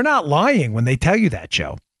 So they're not lying when they tell you that,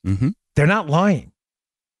 Joe. Mm-hmm. They're not lying.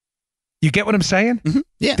 You get what I'm saying? Mm-hmm.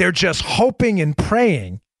 Yeah. They're just hoping and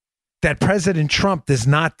praying that President Trump does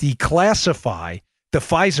not declassify the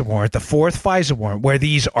FISA warrant, the fourth FISA warrant, where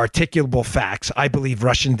these articulable facts, I believe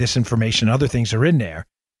Russian disinformation, other things are in there.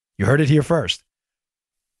 You heard it here first.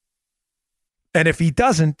 And if he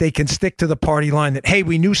doesn't, they can stick to the party line that, hey,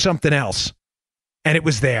 we knew something else and it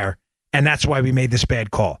was there, and that's why we made this bad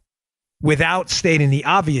call. Without stating the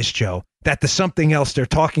obvious, Joe, that the something else they're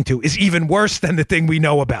talking to is even worse than the thing we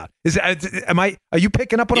know about. Are you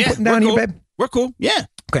picking up what I'm putting down here, babe? We're cool. Yeah.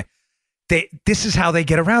 Okay. This is how they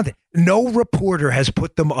get around it. No reporter has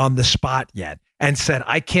put them on the spot yet and said,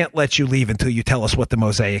 I can't let you leave until you tell us what the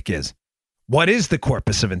mosaic is. What is the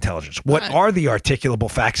corpus of intelligence? What are the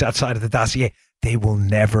articulable facts outside of the dossier? They will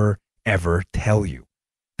never, ever tell you.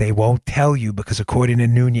 They won't tell you because according to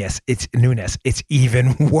Nunes, it's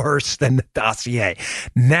even worse than the dossier.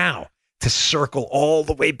 Now, to circle all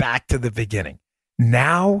the way back to the beginning.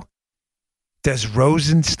 Now, does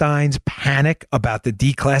Rosenstein's panic about the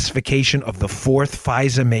declassification of the fourth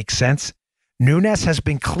FISA make sense? Nunes has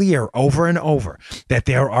been clear over and over that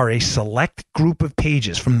there are a select group of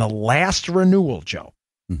pages from the last renewal, Joe,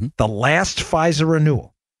 the last FISA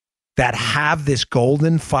renewal, that have this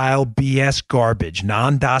golden file BS garbage,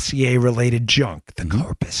 non-dossier related junk, the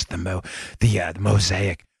corpus, the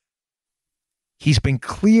mosaic. He's been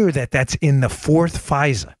clear that that's in the fourth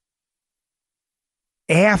FISA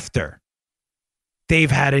after they've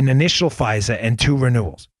had an initial FISA and 2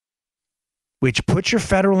 renewals, which put your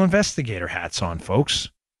federal investigator hats on, folks.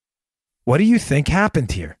 What do you think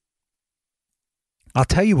happened here? I'll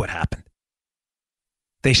tell you what happened.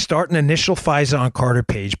 They start an initial FISA on Carter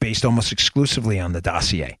Page based almost exclusively on the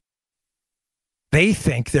dossier. They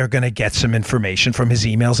think they're going to get some information from his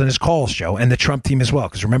emails and his calls, Joe, and the Trump team as well.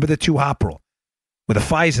 Because remember the 2-hop rule. With a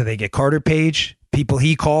FISA, they get Carter Page, people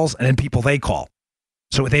he calls, and then people they call.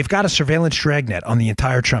 So they've got a surveillance dragnet on the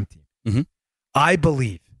entire Trump team. Mm-hmm. I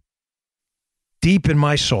believe deep in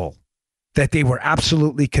my soul that they were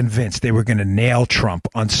absolutely convinced they were going to nail Trump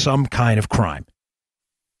on some kind of crime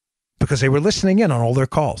because they were listening in on all their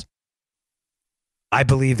calls. I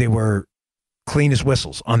believe they were clean as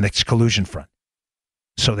whistles on this collusion front.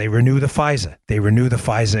 So they renew the FISA. They renew the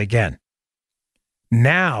FISA again.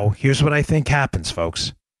 Now, here's what I think happens,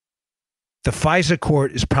 folks. The FISA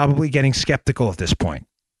court is probably getting skeptical at this point.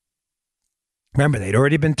 Remember, they'd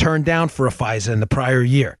already been turned down for a FISA in the prior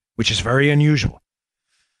year, which is very unusual.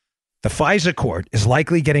 The FISA court is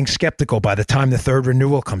likely getting skeptical by the time the third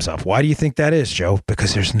renewal comes up. Why do you think that is, Joe?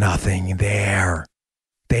 Because there's nothing there.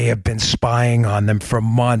 They have been spying on them for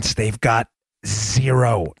months. They've got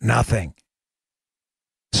nothing.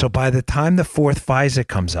 So by the time the fourth FISA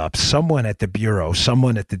comes up, someone at the Bureau,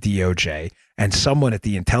 someone at the DOJ, and someone at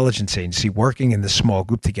the intelligence agency working in the small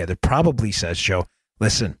group together probably says, Joe,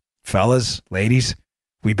 listen, fellas, ladies,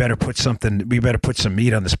 we better put some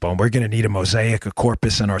meat on this bone. We're going to need a mosaic, a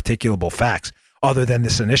corpus, and articulable facts other than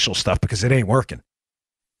this initial stuff because it ain't working.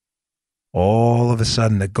 All of a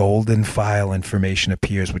sudden, the golden file information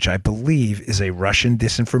appears, which I believe is a Russian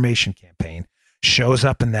disinformation campaign, shows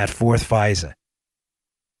up in that fourth FISA.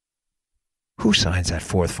 Who signs that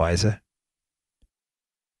fourth FISA?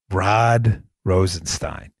 Rod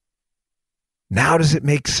Rosenstein. Now does it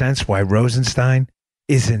make sense why Rosenstein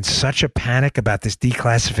is in such a panic about this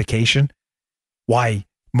declassification? Why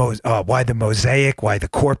the mosaic, why the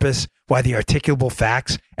corpus, why the articulable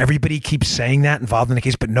facts? Everybody keeps saying that involved in the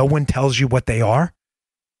case, but no one tells you what they are?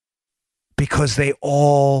 Because they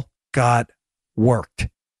all got worked.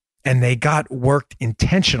 And they got worked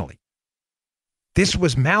intentionally. This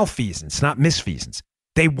was malfeasance, not misfeasance.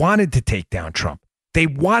 They wanted to take down Trump. They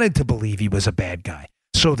wanted to believe he was a bad guy.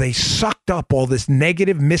 So they sucked up all this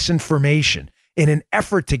negative misinformation in an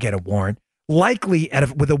effort to get a warrant, likely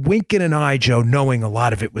with a wink and an eye, Joe, knowing a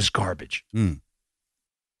lot of it was garbage. And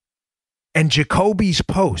Jacoby's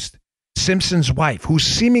post, Simpson's wife, who's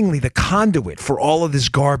seemingly the conduit for all of this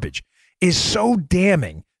garbage, is so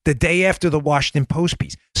damning the day after the Washington Post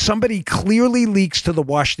piece. Somebody clearly leaks to the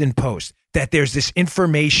Washington Post that there's this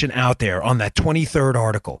information out there on that 23rd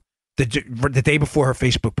article, the day before her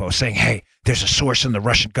Facebook post, saying, hey, there's a source in the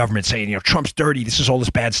Russian government saying, Trump's dirty. This is all this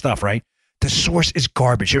bad stuff, right? The source is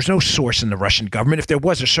garbage. There's no source in the Russian government. If there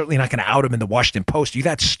was, they're certainly not going to out him in the Washington Post. Are you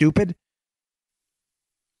that stupid?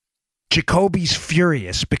 Jacoby's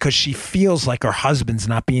furious because she feels like her husband's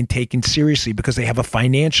not being taken seriously because they have a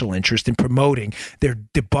financial interest in promoting their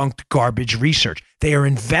debunked garbage research. They are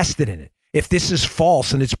invested in it. If this is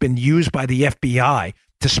false and it's been used by the FBI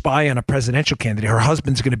to spy on a presidential candidate, her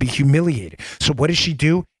husband's going to be humiliated. So what does she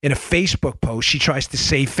do? In a Facebook post, she tries to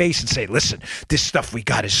save face and say, listen, this stuff we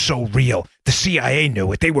got is so real. The CIA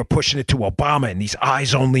knew it. They were pushing it to Obama in these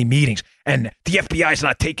eyes-only meetings. And the FBI's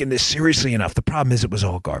not taking this seriously enough. The problem is it was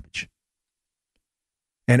all garbage.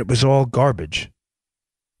 And it was all garbage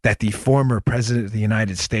that the former president of the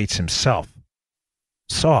United States himself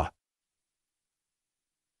saw.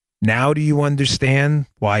 Now do you understand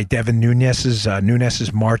why Devin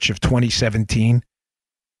Nunes's March of 2017,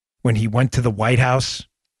 when he went to the White House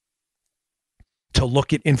to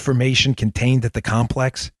look at information contained at the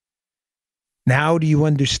complex? Now do you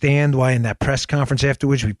understand why in that press conference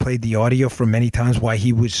afterwards, we played the audio from many times, why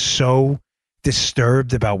he was so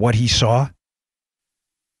disturbed about what he saw?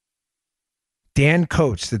 Dan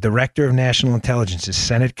Coats, the director of national intelligence, is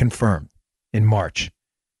Senate confirmed in March.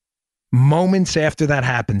 Moments after that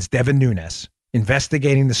happens, Devin Nunes,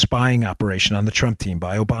 investigating the spying operation on the Trump team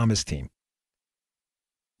by Obama's team.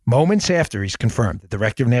 Moments after he's confirmed, the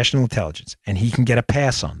director of national intelligence, and he can get a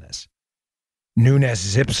pass on this, Nunes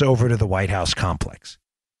zips over to the White House complex.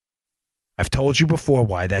 I've told you before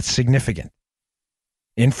why that's significant.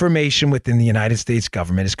 Information within the United States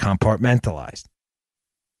government is compartmentalized.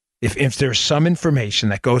 If there's some information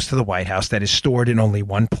that goes to the White House that is stored in only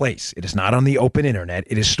one place, it is not on the open internet,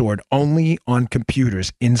 it is stored only on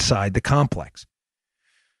computers inside the complex.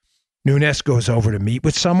 Nunes goes over to meet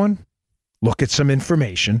with someone, look at some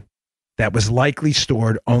information that was likely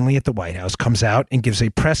stored only at the White House, comes out and gives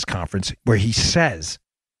a press conference where he says,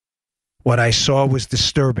 what I saw was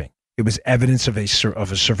disturbing. It was evidence of a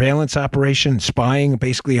surveillance operation, spying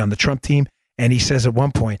basically on the Trump team. And he says at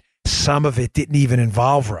one point, some of it didn't even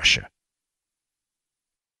involve Russia.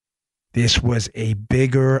 This was a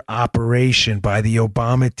bigger operation by the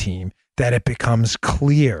Obama team that it becomes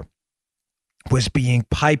clear was being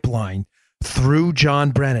pipelined through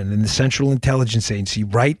John Brennan and the Central Intelligence Agency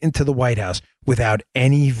right into the White House without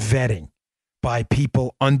any vetting by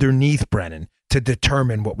people underneath Brennan to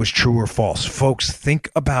determine what was true or false. Folks,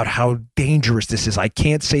 think about how dangerous this is. I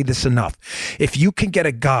can't say this enough. If you can get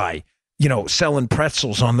a guy selling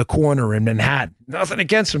pretzels on the corner in Manhattan. Nothing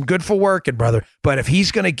against him. Good for working, brother. But if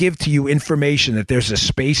he's going to give to you information that there's a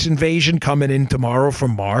space invasion coming in tomorrow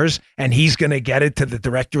from Mars, and he's going to get it to the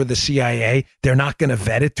director of the CIA, they're not going to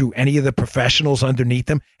vet it through any of the professionals underneath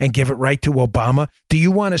them and give it right to Obama. Do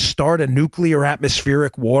you want to start a nuclear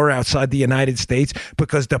atmospheric war outside the United States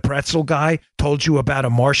because the pretzel guy told you about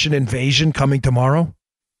a Martian invasion coming tomorrow?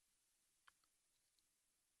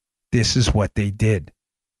 This is what they did.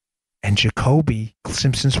 And Jacoby,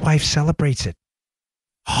 Simpson's wife, celebrates it.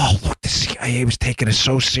 Oh, look, the CIA was taking it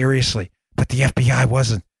so seriously, but the FBI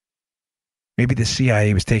wasn't. Maybe the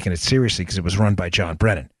CIA was taking it seriously because it was run by John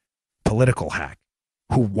Brennan, political hack,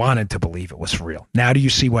 who wanted to believe it was real. Now do you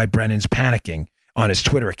see why Brennan's panicking on his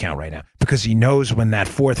Twitter account right now? Because he knows when that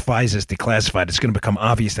fourth FISA is declassified, it's going to become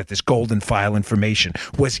obvious that this golden file information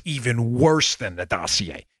was even worse than the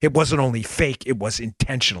dossier. It wasn't only fake, it was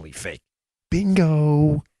intentionally fake.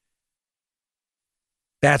 Bingo.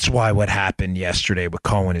 That's why what happened yesterday with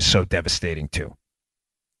Cohen is so devastating too.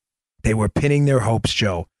 They were pinning their hopes,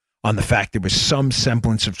 Joe, on the fact there was some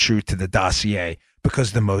semblance of truth to the dossier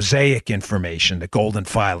because the Mosaic information, the golden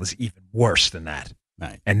file, is even worse than that.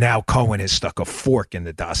 Right. And now Cohen has stuck a fork in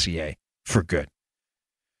the dossier for good.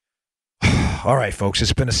 All right, folks,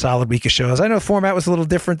 it's been a solid week of shows. I know the format was a little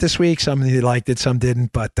different this week. Some of you liked it, some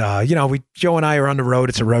didn't. But, Joe and I are on the road.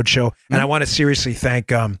 It's a road show. Mm-hmm. And I want to seriously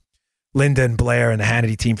thank Linda and Blair and the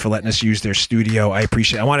Hannity team for letting us use their studio. I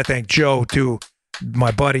appreciate it. I want to thank Joe, too,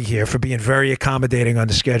 my buddy here, for being very accommodating on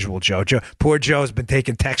the schedule, Joe. Poor Joe's been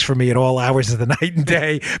taking texts from me at all hours of the night and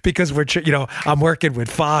day because I'm working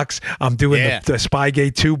with Fox. I'm doing the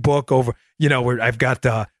Spygate 2 book over, I've got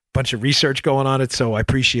a bunch of research going on it. So I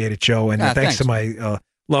appreciate it, Joe. And thanks to my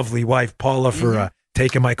lovely wife, Paula, for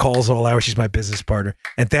taking my calls all hours. She's my business partner.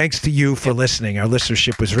 And thanks to you for listening. Our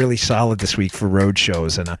listenership was really solid this week for road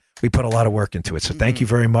shows, and we put a lot of work into it. So thank you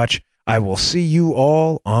very much. I will see you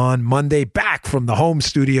all on Monday, back from the home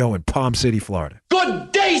studio in Palm City, Florida.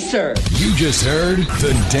 Good day, sir. You just heard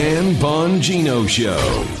the Dan Bongino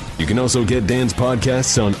Show. You can also get Dan's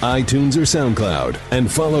podcasts on iTunes or SoundCloud,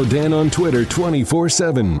 and follow Dan on Twitter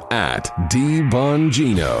 24/7 at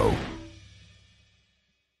DBongino.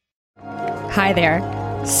 Hi there.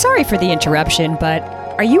 Sorry for the interruption, but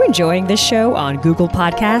are you enjoying this show on Google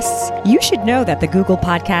Podcasts? You should know that the Google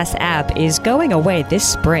Podcasts app is going away this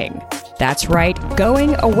spring. That's right,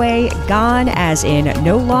 going away, gone as in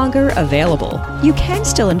no longer available. You can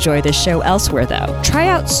still enjoy this show elsewhere, though. Try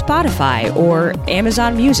out Spotify or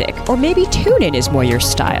Amazon Music, or maybe TuneIn is more your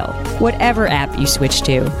style. Whatever app you switch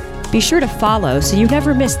to, be sure to follow so you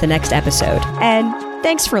never miss the next episode. And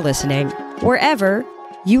thanks for listening, wherever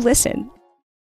you listen.